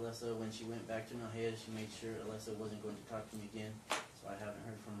spoke to Alessa. When she went back to Nahea, she made sure Alessa wasn't going to talk to me again. So I haven't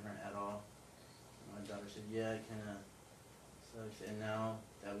heard from her at all. And my daughter said, yeah, it kind of sucks. And now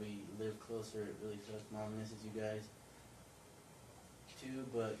that we live closer, it really sucks. Mom misses you guys too,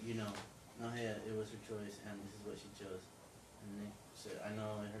 but you know, Nahea, it was her choice and this is what she chose. And Nick said, I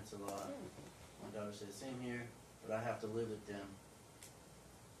know it hurts a lot. My daughter said, same here, but I have to live with them.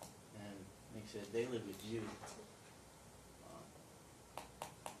 And Nick said, they live with you.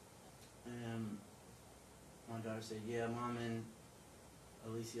 And my daughter said, yeah, Mom and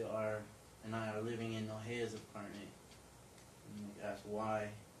Alicia and I are living in Nahea's apartment. And Nick asked why,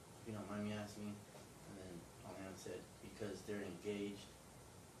 if you don't mind me asking. And then Aliana said, because they're engaged.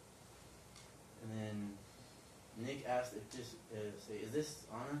 And then Nick asked if this, is this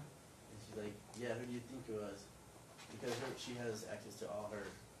Anna? And she's like, yeah, who do you think it was? Because she has access to all her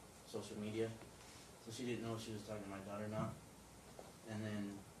social media, so she didn't know if she was talking to my daughter or not. And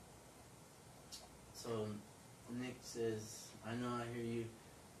then, so Nick says, I know, I hear you.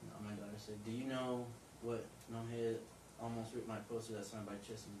 And my daughter said, do you know what Nahea almost ripped my poster that's signed by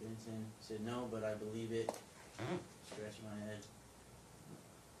Cheston Benson? I said, no, but I believe it. Scratching my head.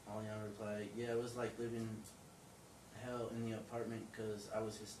 Aliana replied, yeah, it was like living hell in the apartment because I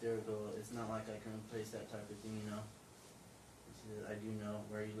was hysterical. It's not like I can replace that type of thing, you know. She said, I do know.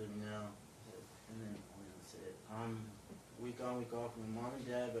 Where are you living now? And then Aliana said, week on, week off with Mom and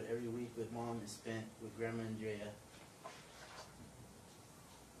Dad, but every week with Mom is spent with Grandma Andrea.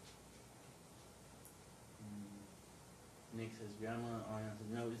 Nick says, Grandma. Aliana says,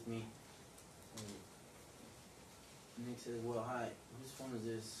 no, it's me. Nick says, well, hi, whose phone is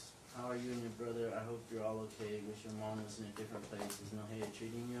this? How are you and your brother? I hope you're all okay. Wish your mom was in a different place. Is Nahea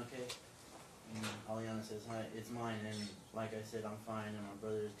treating you okay? And Aliana says, hi, it's mine, and like I said, I'm fine, and my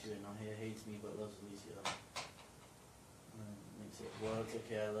brother is too, and Nahea hates me but loves Alicia. And Nick says, well, it's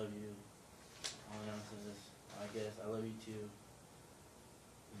okay, I love you. Aliana says, I guess, I love you too.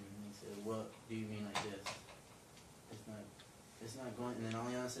 And Nick says, what do you mean like this? It's not going, and then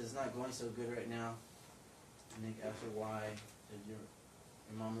Aliana says, it's not going so good right now. Nick asked her why. Said, your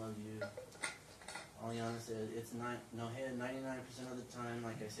mom loves you. Aliana said, it's not, Nahea 99% of the time,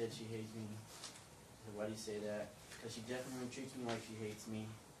 like I said, she hates me. I said, why do you say that? Because she definitely treats me like she hates me.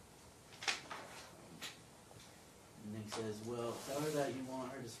 And Nick says, well, tell her that you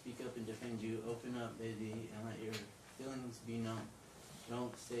want her to speak up and defend you. Open up, baby, and let your feelings be known.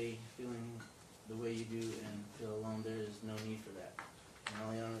 Don't stay feeling the way you do and feel alone. There is no need for that. And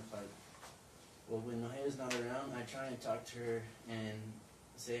Aliana replied, well, when Nahea's not around, I try and talk to her and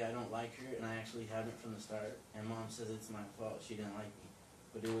say I don't like her, and I actually haven't from the start. And Mom says it's my fault, she didn't like me.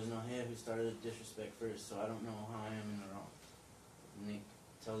 But it was Nahea who started the disrespect first, so I don't know how I am in the wrong. Nick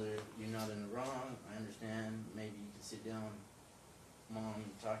tells her, you're not in the wrong, I understand. Maybe you can sit down, Mom,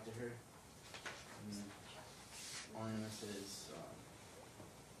 and talk to her. And Aliana says,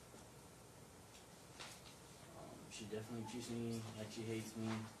 she definitely treats me like she hates me.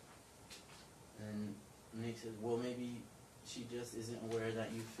 And Nick says, well, maybe she just isn't aware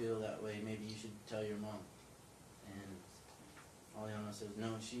that you feel that way. Maybe you should tell your mom. And Aliana says,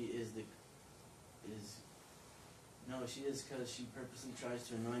 no, she is because she purposely tries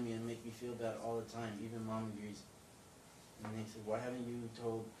to annoy me and make me feel bad all the time. Even Mom agrees. And Nick says, why haven't you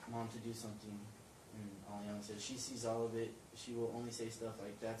told Mom to do something? And Aliana says, she sees all of it. She will only say stuff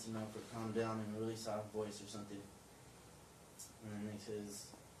like, that's enough, or calm down in a really soft voice or something. And then Nick says,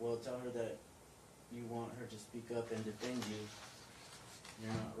 well, tell her that you want her to speak up and defend you.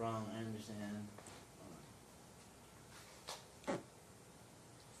 You're not wrong, I understand.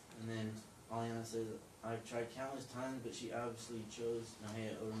 And then Aliana says, I've tried countless times, but she obviously chose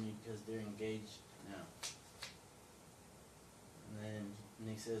Nahea over me because they're engaged now. And then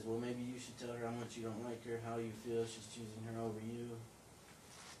Nick says, well, maybe you should tell her how much you don't like her, how you feel she's choosing her over you.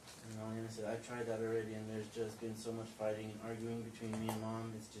 And Aliana said, I've tried that already, and there's just been so much fighting and arguing between me and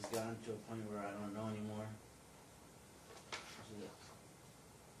Mom. It's just gotten to a point where I don't know anymore. She said,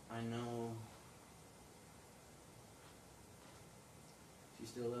 I know she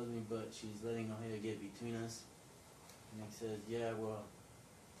still loves me, but she's letting Nahea get between us. And Nick says, yeah, well,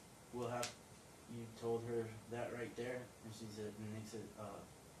 we'll have, you told her that right there? And she said, and Nick said,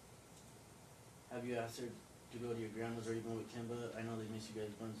 have you asked her to go to your grandma's or even with Kimba? I know they miss you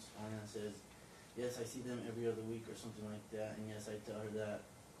guys a bunch. Aliana says, yes, I see them every other week or something like that. And yes, I tell her that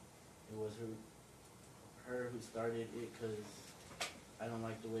it was her who started it because I don't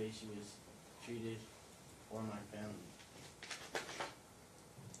like the way she was treated or my family.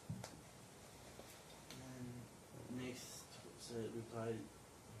 And Nick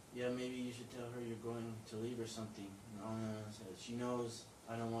Yeah, maybe you should tell her you're going to leave or something. And Aliana said she knows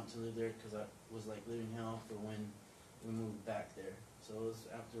I don't want to live there because I was like living hell for when we moved back there. So it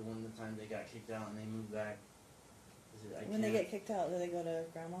was after one of the times they got kicked out and they moved back. When they get kicked out, do they go to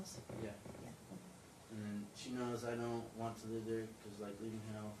grandma's? Yeah. Yeah. And she knows I don't want to live there because like leaving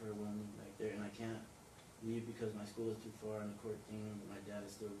hell for when we moved back there, and I can't leave because my school is too far and the court thing with my dad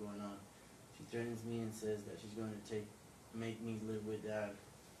is still going on. She threatens me and says that she's going to make me live with Dad.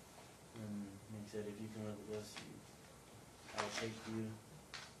 And he said, if you can live with us, I'll take you.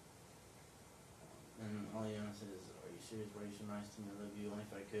 And Aliana says, are you serious? Why are you so nice to me? I love you. Only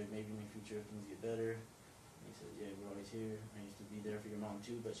if I could. Maybe in the future things get better. And he said, yeah, we're always here. I used to be there for your mom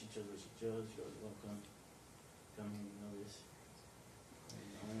too, but she chose what she chose. She always welcome. Come here, you know this. And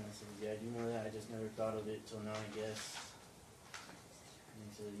Aliana says, yeah, do you know that? I just never thought of it till now, I guess. And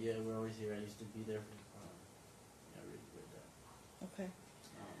he said, yeah, we're always here. I used to be there for yeah, I really read that. Okay.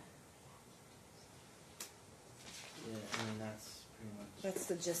 Yeah, and then that's pretty much. That's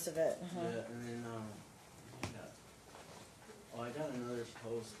the gist of it. Uh-huh. Yeah, and then I got another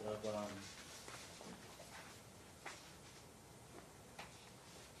post of oh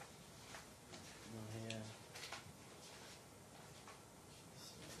yeah.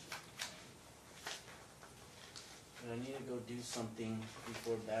 But I need to go do something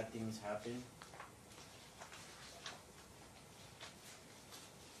before bad things happen.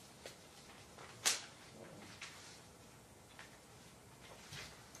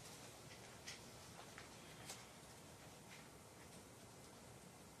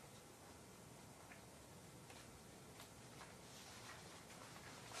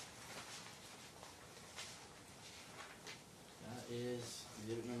 That is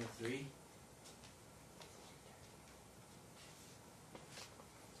exhibit number 3.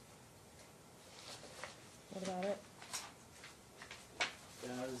 What about it?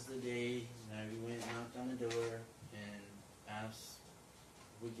 That was the day that we went and knocked on the door and asked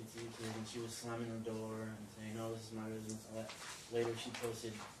if we could see the kid, and she was slamming the door and saying, "Oh, this is my residence." All that. Later, she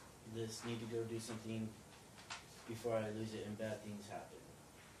posted this: "Need to go do something before I lose it and bad things happen."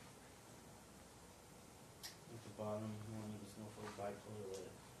 At the bottom, you want to know for bipolar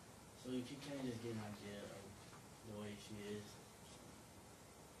letter. So if you kind of just get an idea of the way she is.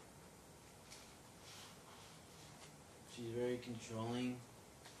 She's very controlling,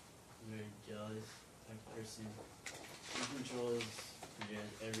 very jealous type of person. She controls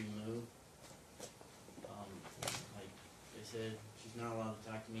every move. Like I said, she's not allowed to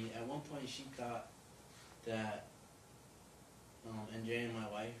talk to me. At one point, she thought that MJ and my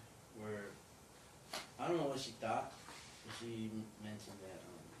wife were. I don't know what she thought, but she mentioned that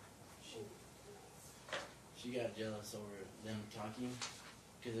she got jealous over them talking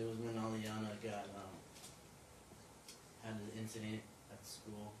because it was when Aliana got. Had an incident at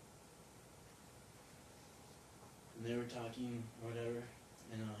school, and they were talking or whatever,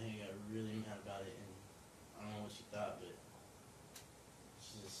 and he got really mad about it, and I don't know what she thought, but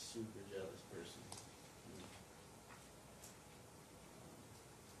she's a super jealous person.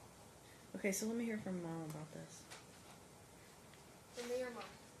 Okay, so let me hear from Mom about this. From me or Mom?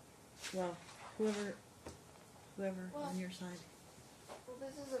 Well, whoever Well- on your side. Well,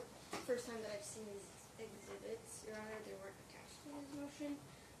 this is the first time that I've seen these exhibits, Your Honor. They weren't attached to his motion.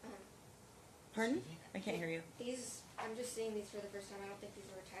 Pardon? Excuse me? I can't hear you. I'm just seeing these for the first time. I don't think these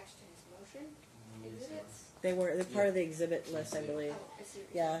were attached to his motion. Exhibits. They're part of the exhibit list, I believe. Oh, I see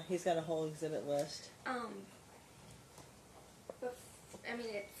what you're Yeah, saying. he's got a whole exhibit list. But I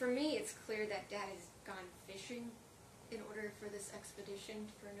mean, for me, it's clear that Dad has gone fishing in order for this expedition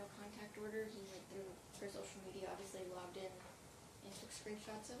for a no contact order. He went through her social media, obviously logged in and took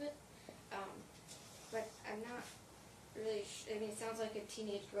screenshots of it. But I'm not really. I mean, it sounds like a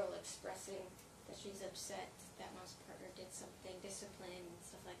teenage girl expressing that she's upset that Mom's partner did something, discipline and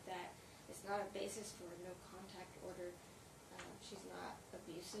stuff like that. It's not a basis for a no contact order. She's not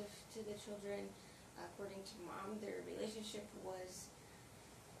abusive to the children. According to Mom, their relationship was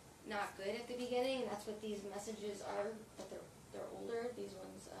not good at the beginning. That's what these messages are. But they're older. These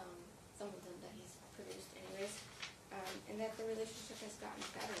ones, some of them that he's produced, anyways, and that the relationship has gotten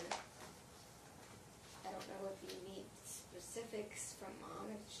better. I don't know if you need specifics from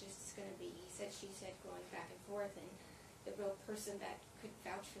Mom. It's just going to be he said, she said, going back and forth, and the real person that could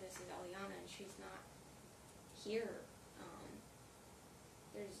vouch for this is Aliana, and she's not here.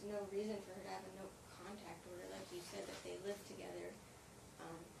 There's no reason for her to have a no contact order, like you said, that they live together.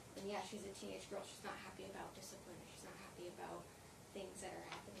 And yeah, she's a teenage girl. She's not happy about discipline. She's not happy about things that are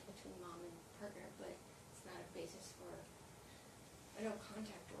happening between Mom and partner, but it's not a basis for a no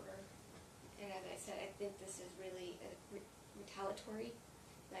contact order. And as I said, I think this is really retaliatory.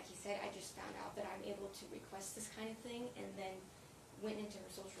 Like he said, I just found out that I'm able to request this kind of thing, and then went into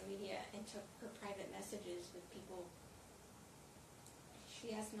her social media and took her private messages with people.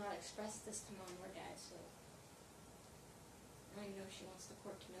 She has not expressed this to mom or dad, so I know she wants the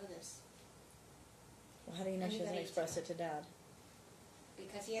court to know this. Well, how do you know she hasn't Anybody expressed it to Dad?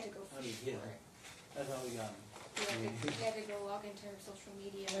 Because he had to go How do you fish get for it? it. That's how we got him. He had to go log into her social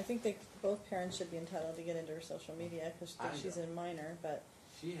media. And I think both parents should be entitled to get into her social media because I she's a don't. minor, but,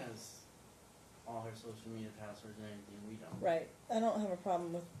 She has all her social media passwords and everything. We don't. right. I don't have a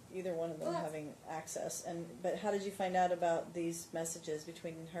problem with either one of them Well, having access. But how did you find out about these messages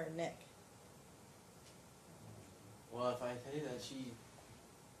between her and Nick? Well, if I tell you that she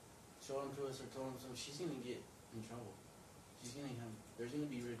showed them to us or told them so, she's gonna get in trouble. There's gonna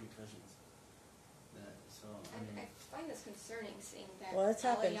be repercussions. I find this concerning, seeing that Well, it's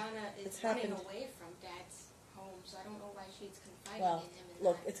happened. Aliana is It's running happened. away from Dad's home, so I don't know why she's confiding Well, in him. And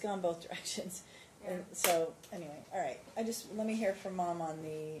look, not- it's gone both directions. Yeah. And so, anyway, all right. Let me hear from Mom on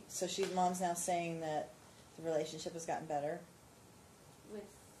so Mom's now saying that the relationship has gotten better. with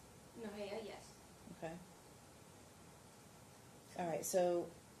Nohea, yes. Okay. All right, so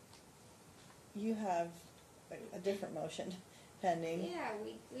you have a different motion pending. Yeah,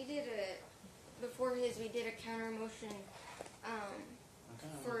 we did before we did a counter motion. I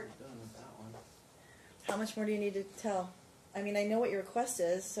kind of For- done with that one. How much more do you need to tell? I mean, I know what your request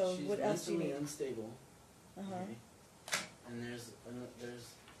is, so She's what else do you mentally need? unstable. Uh-huh. Okay. And there's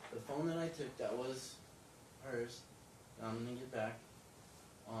the phone that I took that was hers. That I'm gonna get back.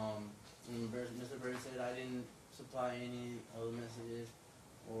 And Mr. Bird said I didn't supply any of the messages.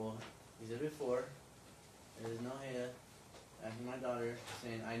 Well, he said before. There's no hair. Asking my daughter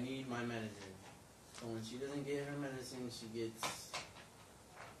saying I need my medicine. So when she doesn't get her medicine, she gets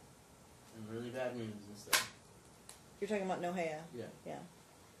in really bad moods and stuff. You're talking about Nohea. Yeah. Yeah.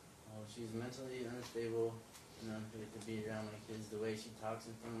 She's mentally unstable and unfit to be around my kids. The way she talks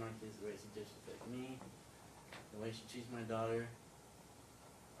in front of my kids, the way she disrespects me, the way she treats my daughter.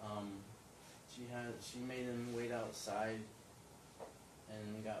 She made them wait outside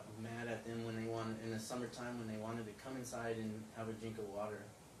and got mad at them when they wanted in the summertime when they wanted to come inside and have a drink of water.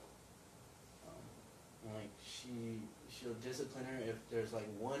 Like she'll discipline her if there's like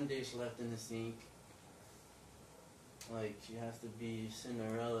one dish left in the sink. Like she has to be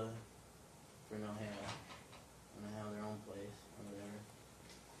Cinderella for no hair when they have their own place or whatever.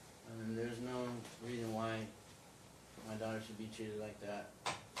 And there's no reason why my daughter should be treated like that.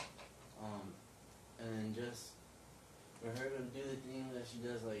 And then just for her to do the thing that she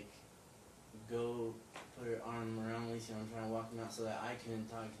does, like go put her arm around Lisa and try to walk him out so that I can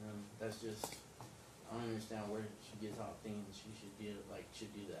talk to him. That's just, I don't understand where she gets off thinking she should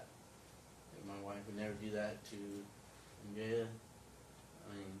do that. Like my wife would never do that to Andrea. I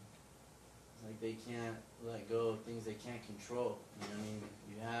mean, it's like they can't let go of things they can't control. You know what I mean?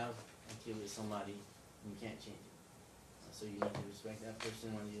 You have a kid with somebody and you can't change it. So you need to respect that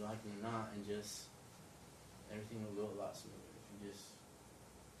person whether you like them or not, and just everything will go a lot smoother if you just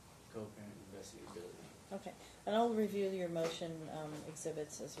co-parent to the best of your ability. Okay. And I'll review your motion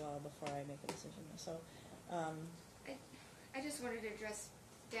exhibits as well before I make a decision. So, I just wanted to address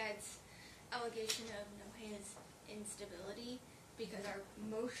Dad's allegation of Nohea's instability, because our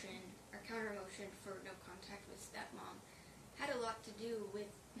counter motion for no contact with stepmom had a lot to do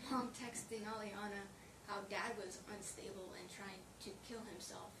with Mom texting Aliana how Dad was unstable and trying to kill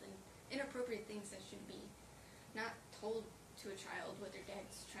himself, and inappropriate things that should be not told to a child, whether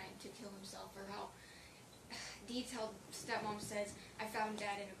Dad's trying to kill himself or how detailed stepmom says, I found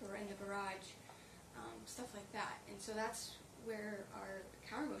Dad in the garage, stuff like that. And so that's where our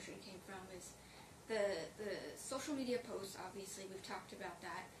counter motion came from, is the social media posts. Obviously we've talked about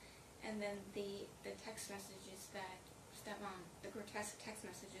that, and then the text messages that stepmom, the grotesque text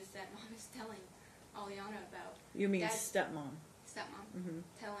messages that Mom is telling Aliana about. you mean Dad's stepmom? Stepmom Mm-hmm.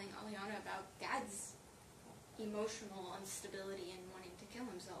 telling Aliana about Dad's emotional instability and wanting to kill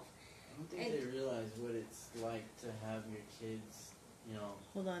himself. I don't think And- they realize what it's like to have your kids, you know.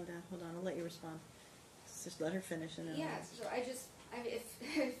 Hold on, Dad. Hold on. I'll let you respond. Just let her finish and then Yeah, so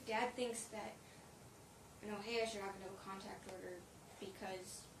if Dad thinks that Nohea should have a no contact order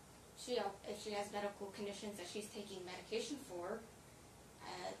because if she has medical conditions that she's taking medication for,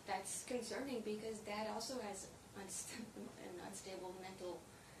 that's concerning, because Dad also has an unstable mental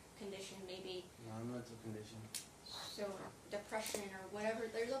condition, maybe Not a mental condition. so depression or whatever.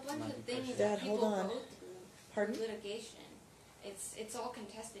 There's a bunch Not of things depression. that Dad, hold people on. go through Pardon? through litigation. It's all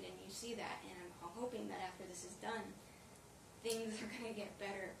contested, and you see that. And I'm hoping that after this is done, things are gonna get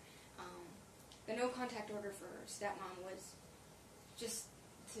better. The no contact order for stepmom was just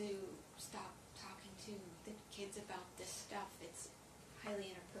to stop talking to the kids about this stuff. It's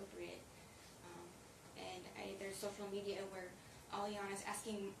highly inappropriate. And there's social media where Aliana's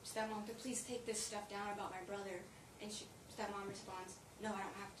asking stepmom to please take this stuff down about my brother, and stepmom responds, "No, I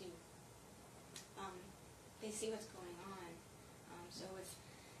don't have to." They see what's going on. So if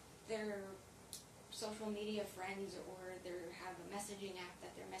they're social media friends or they have a messaging app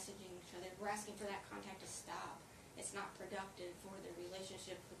that they're messaging each other, we're asking for that contact to stop. It's not productive for the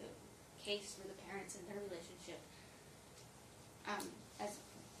relationship, for the case, for the parents and their relationship.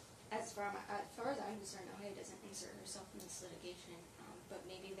 As far as I'm concerned, Ohe doesn't insert herself in this litigation, but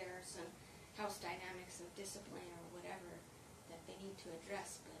maybe there are some house dynamics of discipline or whatever that they need to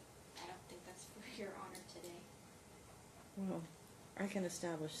address, but I don't think that's for your honor today. Well, I can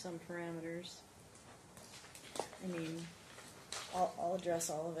establish some parameters. I mean, I'll address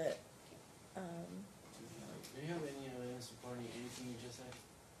all of it. Do you have any evidence supporting anything you just said?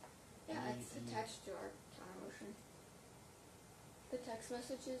 Yeah, it's attached to our counter motion. The text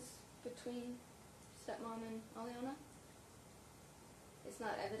messages between stepmom and Aliana. It's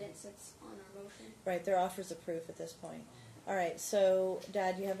not evidence, it's on our motion. Right, they're offers of proof at this point. All right, so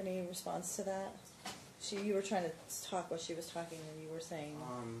Dad, you have any response to that? You were trying to talk while she was talking, and you were saying.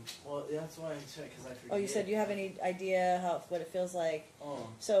 Well, that's why I checked, because I forget. Oh, you said you have any idea what it feels like? Oh.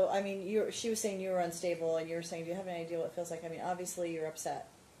 So I mean, she was saying you were unstable, and you were saying, do you have any idea what it feels like? I mean, obviously you're upset,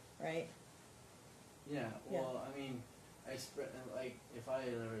 right? Yeah. Well, I mean, like if I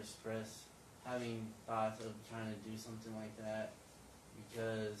ever express having thoughts of trying to do something like that,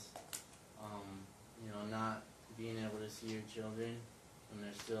 because not being able to see your children when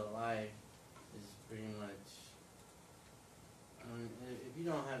they're still alive is pretty much. If you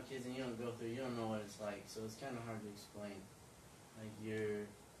don't have kids and you don't go through, you don't know what it's like. So it's kind of hard to explain. Like you're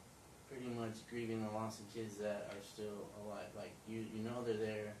pretty much grieving the loss of kids that are still alive. Like you know they're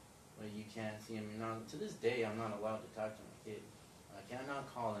there, but you can't see them. To this day, I'm not allowed to talk to my kid. I cannot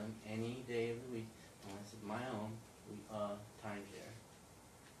call them any day of the week unless it's my own timeshare.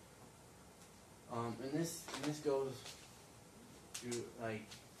 And this goes through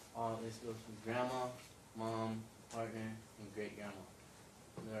this goes from grandma, mom, partner, and great grandma.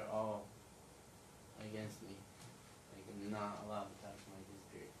 They're all against me. Like I'm not allowed to talk to my kids,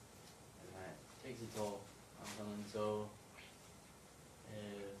 period. And that takes a toll on someone. So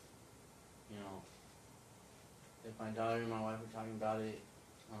if my daughter and my wife were talking about it,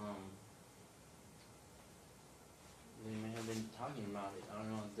 they may have been talking about it. I don't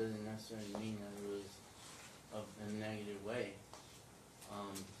know. It doesn't necessarily mean that it was of a negative way. I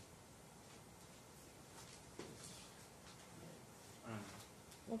don't know.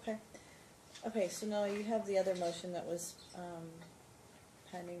 Okay. Okay, so now you have the other motion that was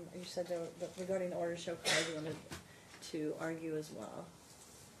pending. You said regarding the order to show cause, you wanted to argue as well.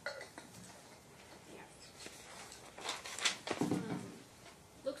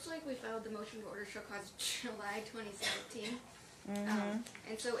 Looks like we filed the motion to order show cause July 2017. Mm-hmm.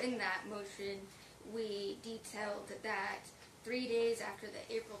 And so in that motion, we detailed that 3 days after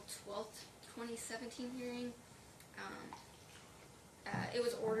the April 12th, 2017 hearing, it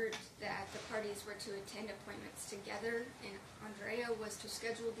was ordered that the parties were to attend appointments together, and Andrea was to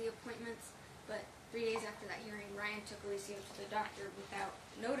schedule the appointments, but 3 days after that hearing, Ryan took Alicia to the doctor without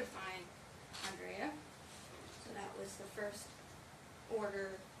notifying Andrea. So that was the first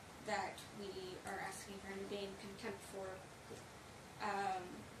order that we are asking for him to be in contempt for.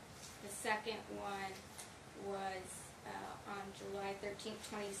 The second one was on July 13th,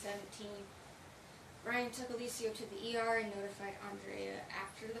 2017. Ryan took Alicia to the ER and notified Andrea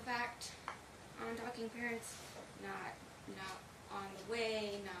after the fact on Talking Parents, not on the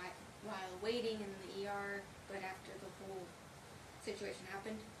way, not while waiting in the ER, but after the whole situation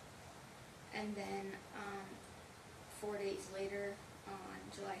happened. And then 4 days later, on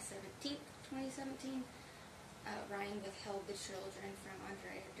July 17th, 2017, Ryan withheld the children from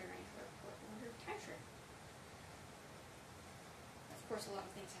Andrea during her court-ordered timeshare. Of course, a lot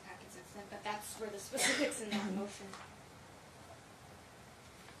of things have happened since then, but that's where the specifics in that motion.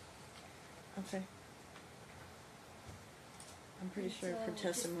 Okay. I'm pretty sure I've heard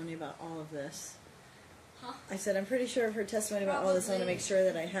testimony about all of this. Huh? I said I'm pretty sure I've heard testimony about all this. I want to Probably. make sure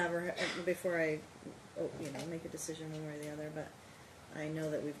that I have her before I, make a decision one way or the other. But I know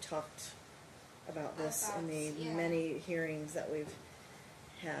that we've talked about this in the many hearings that we've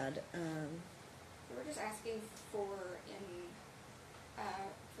had. We're just asking for a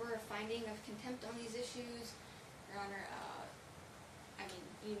finding of contempt on these issues. Your Honor, I mean,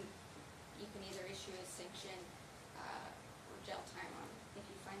 you can either issue a sanction or jail time on if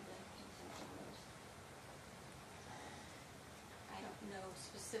you find the contempt on those. I don't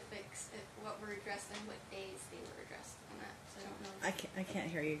specifics of what were addressed and what days they were addressed on that. So I don't know. I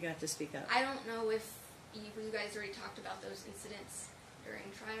can't hear you. You're gonna have to speak up. I don't know if you guys already talked about those incidents during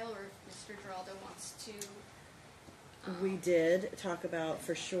trial, or if Mr. Geraldo wants to. We did talk about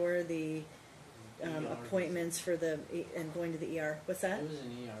for sure the appointments for and going to the ER. What's that? It was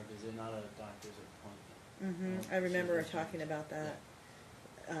an ER visit, not a doctor's appointment. I remember talking about that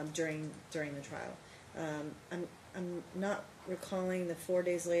during the trial. I'm not recalling the 4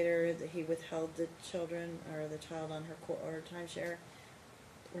 days later that he withheld the children or the child on her or timeshare.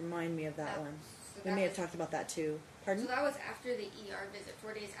 Remind me of that one. So We may have talked about that too. Pardon? So that was after the ER visit,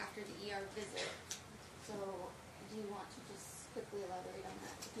 4 days after the ER visit. So do you want to just quickly elaborate on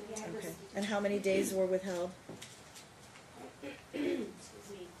that? Okay. And how many days were withheld? Excuse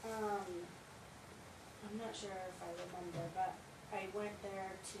me. I'm not sure if I remember, but I went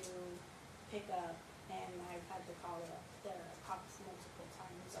there to pick up, and I've had to call the cops multiple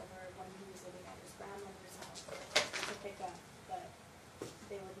times over when he was living at his grandmother's house to pick up, but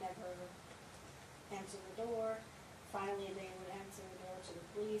they would never answer the door. Finally, they would answer the door to the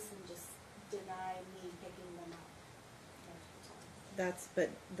police and just deny me picking them up multiple times.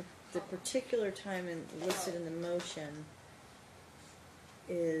 But the particular time listed in the motion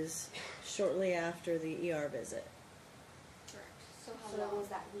is shortly after the ER visit. Correct. So how So it long? was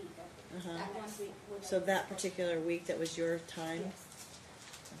that week, I think. Uh-huh. That next week. would So have that been- particular week, that was your time? Yes,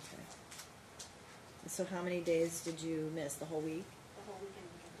 Okay. So how many days did you miss? The whole week? the whole weekend,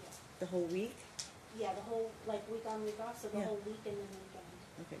 yeah. The whole week? Yeah, the whole, like, week on, week off, so the Yeah. whole week and then weekend.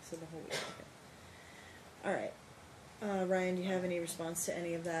 Okay, so the whole week. Okay. All right. Ryan, do you have any response to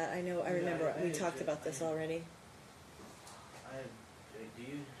any of that? I remember I we talked about this already.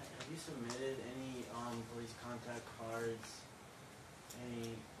 Have you submitted any police contact cards?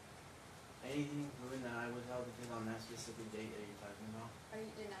 Anything proving that I withheld the kids on that specific date that you're talking about? Are you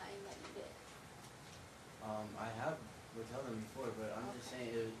denying that you did? I have withheld them before, but I'm just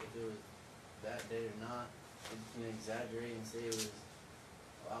saying if it was that day or not, I'm gonna exaggerate and say it was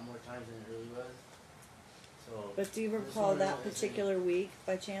a lot more times than it really was. So. But do you I just recall wanna know that if it's particular week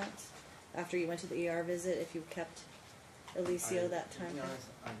by chance? After you went to the ER visit, if you kept Alicio that time? To be honest,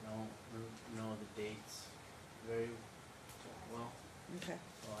 I don't know the dates very well, Okay.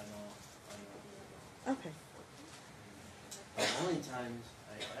 so I know. Okay. The only times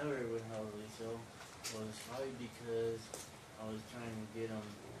I ever withheld Alicio was probably because I was trying to get him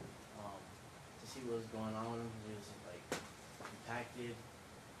to see what was going on with him, because he was like impacted.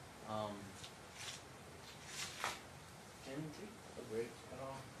 Can you take a break at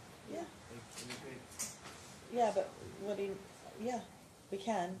all? Yeah. Like, can you break? Yeah, but yeah, we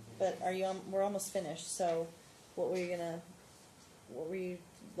can, but we're almost finished, so what were you,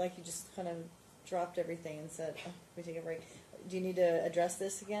 like you just kind of dropped everything and said, oh, we take a break. Do you need to address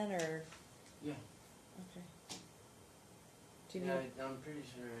this again, or? Yeah. Okay. Do you Yeah, need, I'm pretty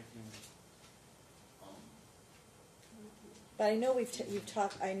sure I can. but I know we've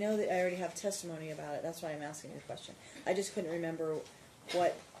talked, I know that I already have testimony about it, that's why I'm asking the question. I just couldn't remember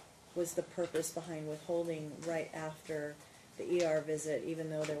what was the purpose behind withholding right after the ER visit, even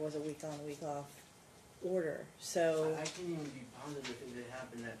though there was a week on, week off order. So, I can't even be positive if it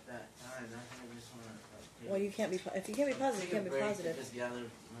happened at that time. That's why I just want to take. well, you can't be. If you can't be positive, you take a can't be break positive. To just gather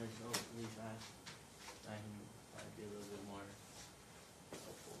myself really fast. I can probably be a little bit more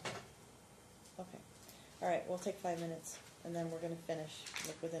helpful. Okay. All right. We'll take 5 minutes, and then we're going to finish.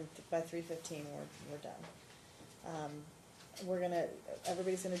 Like by 3:15, we're done.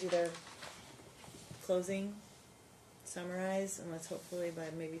 Everybody's gonna do their closing, summarize, and let's hopefully by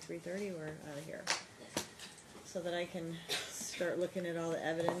maybe 3:30 we're out of here, so that I can start looking at all the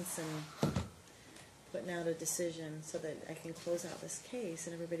evidence and putting out a decision, so that I can close out this case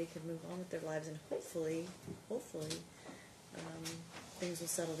and everybody can move on with their lives, and hopefully, things will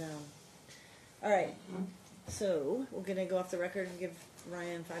settle down. All right. So we're gonna go off the record and give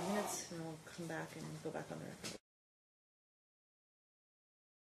Ryan 5 minutes, and we'll come back and go back on the record.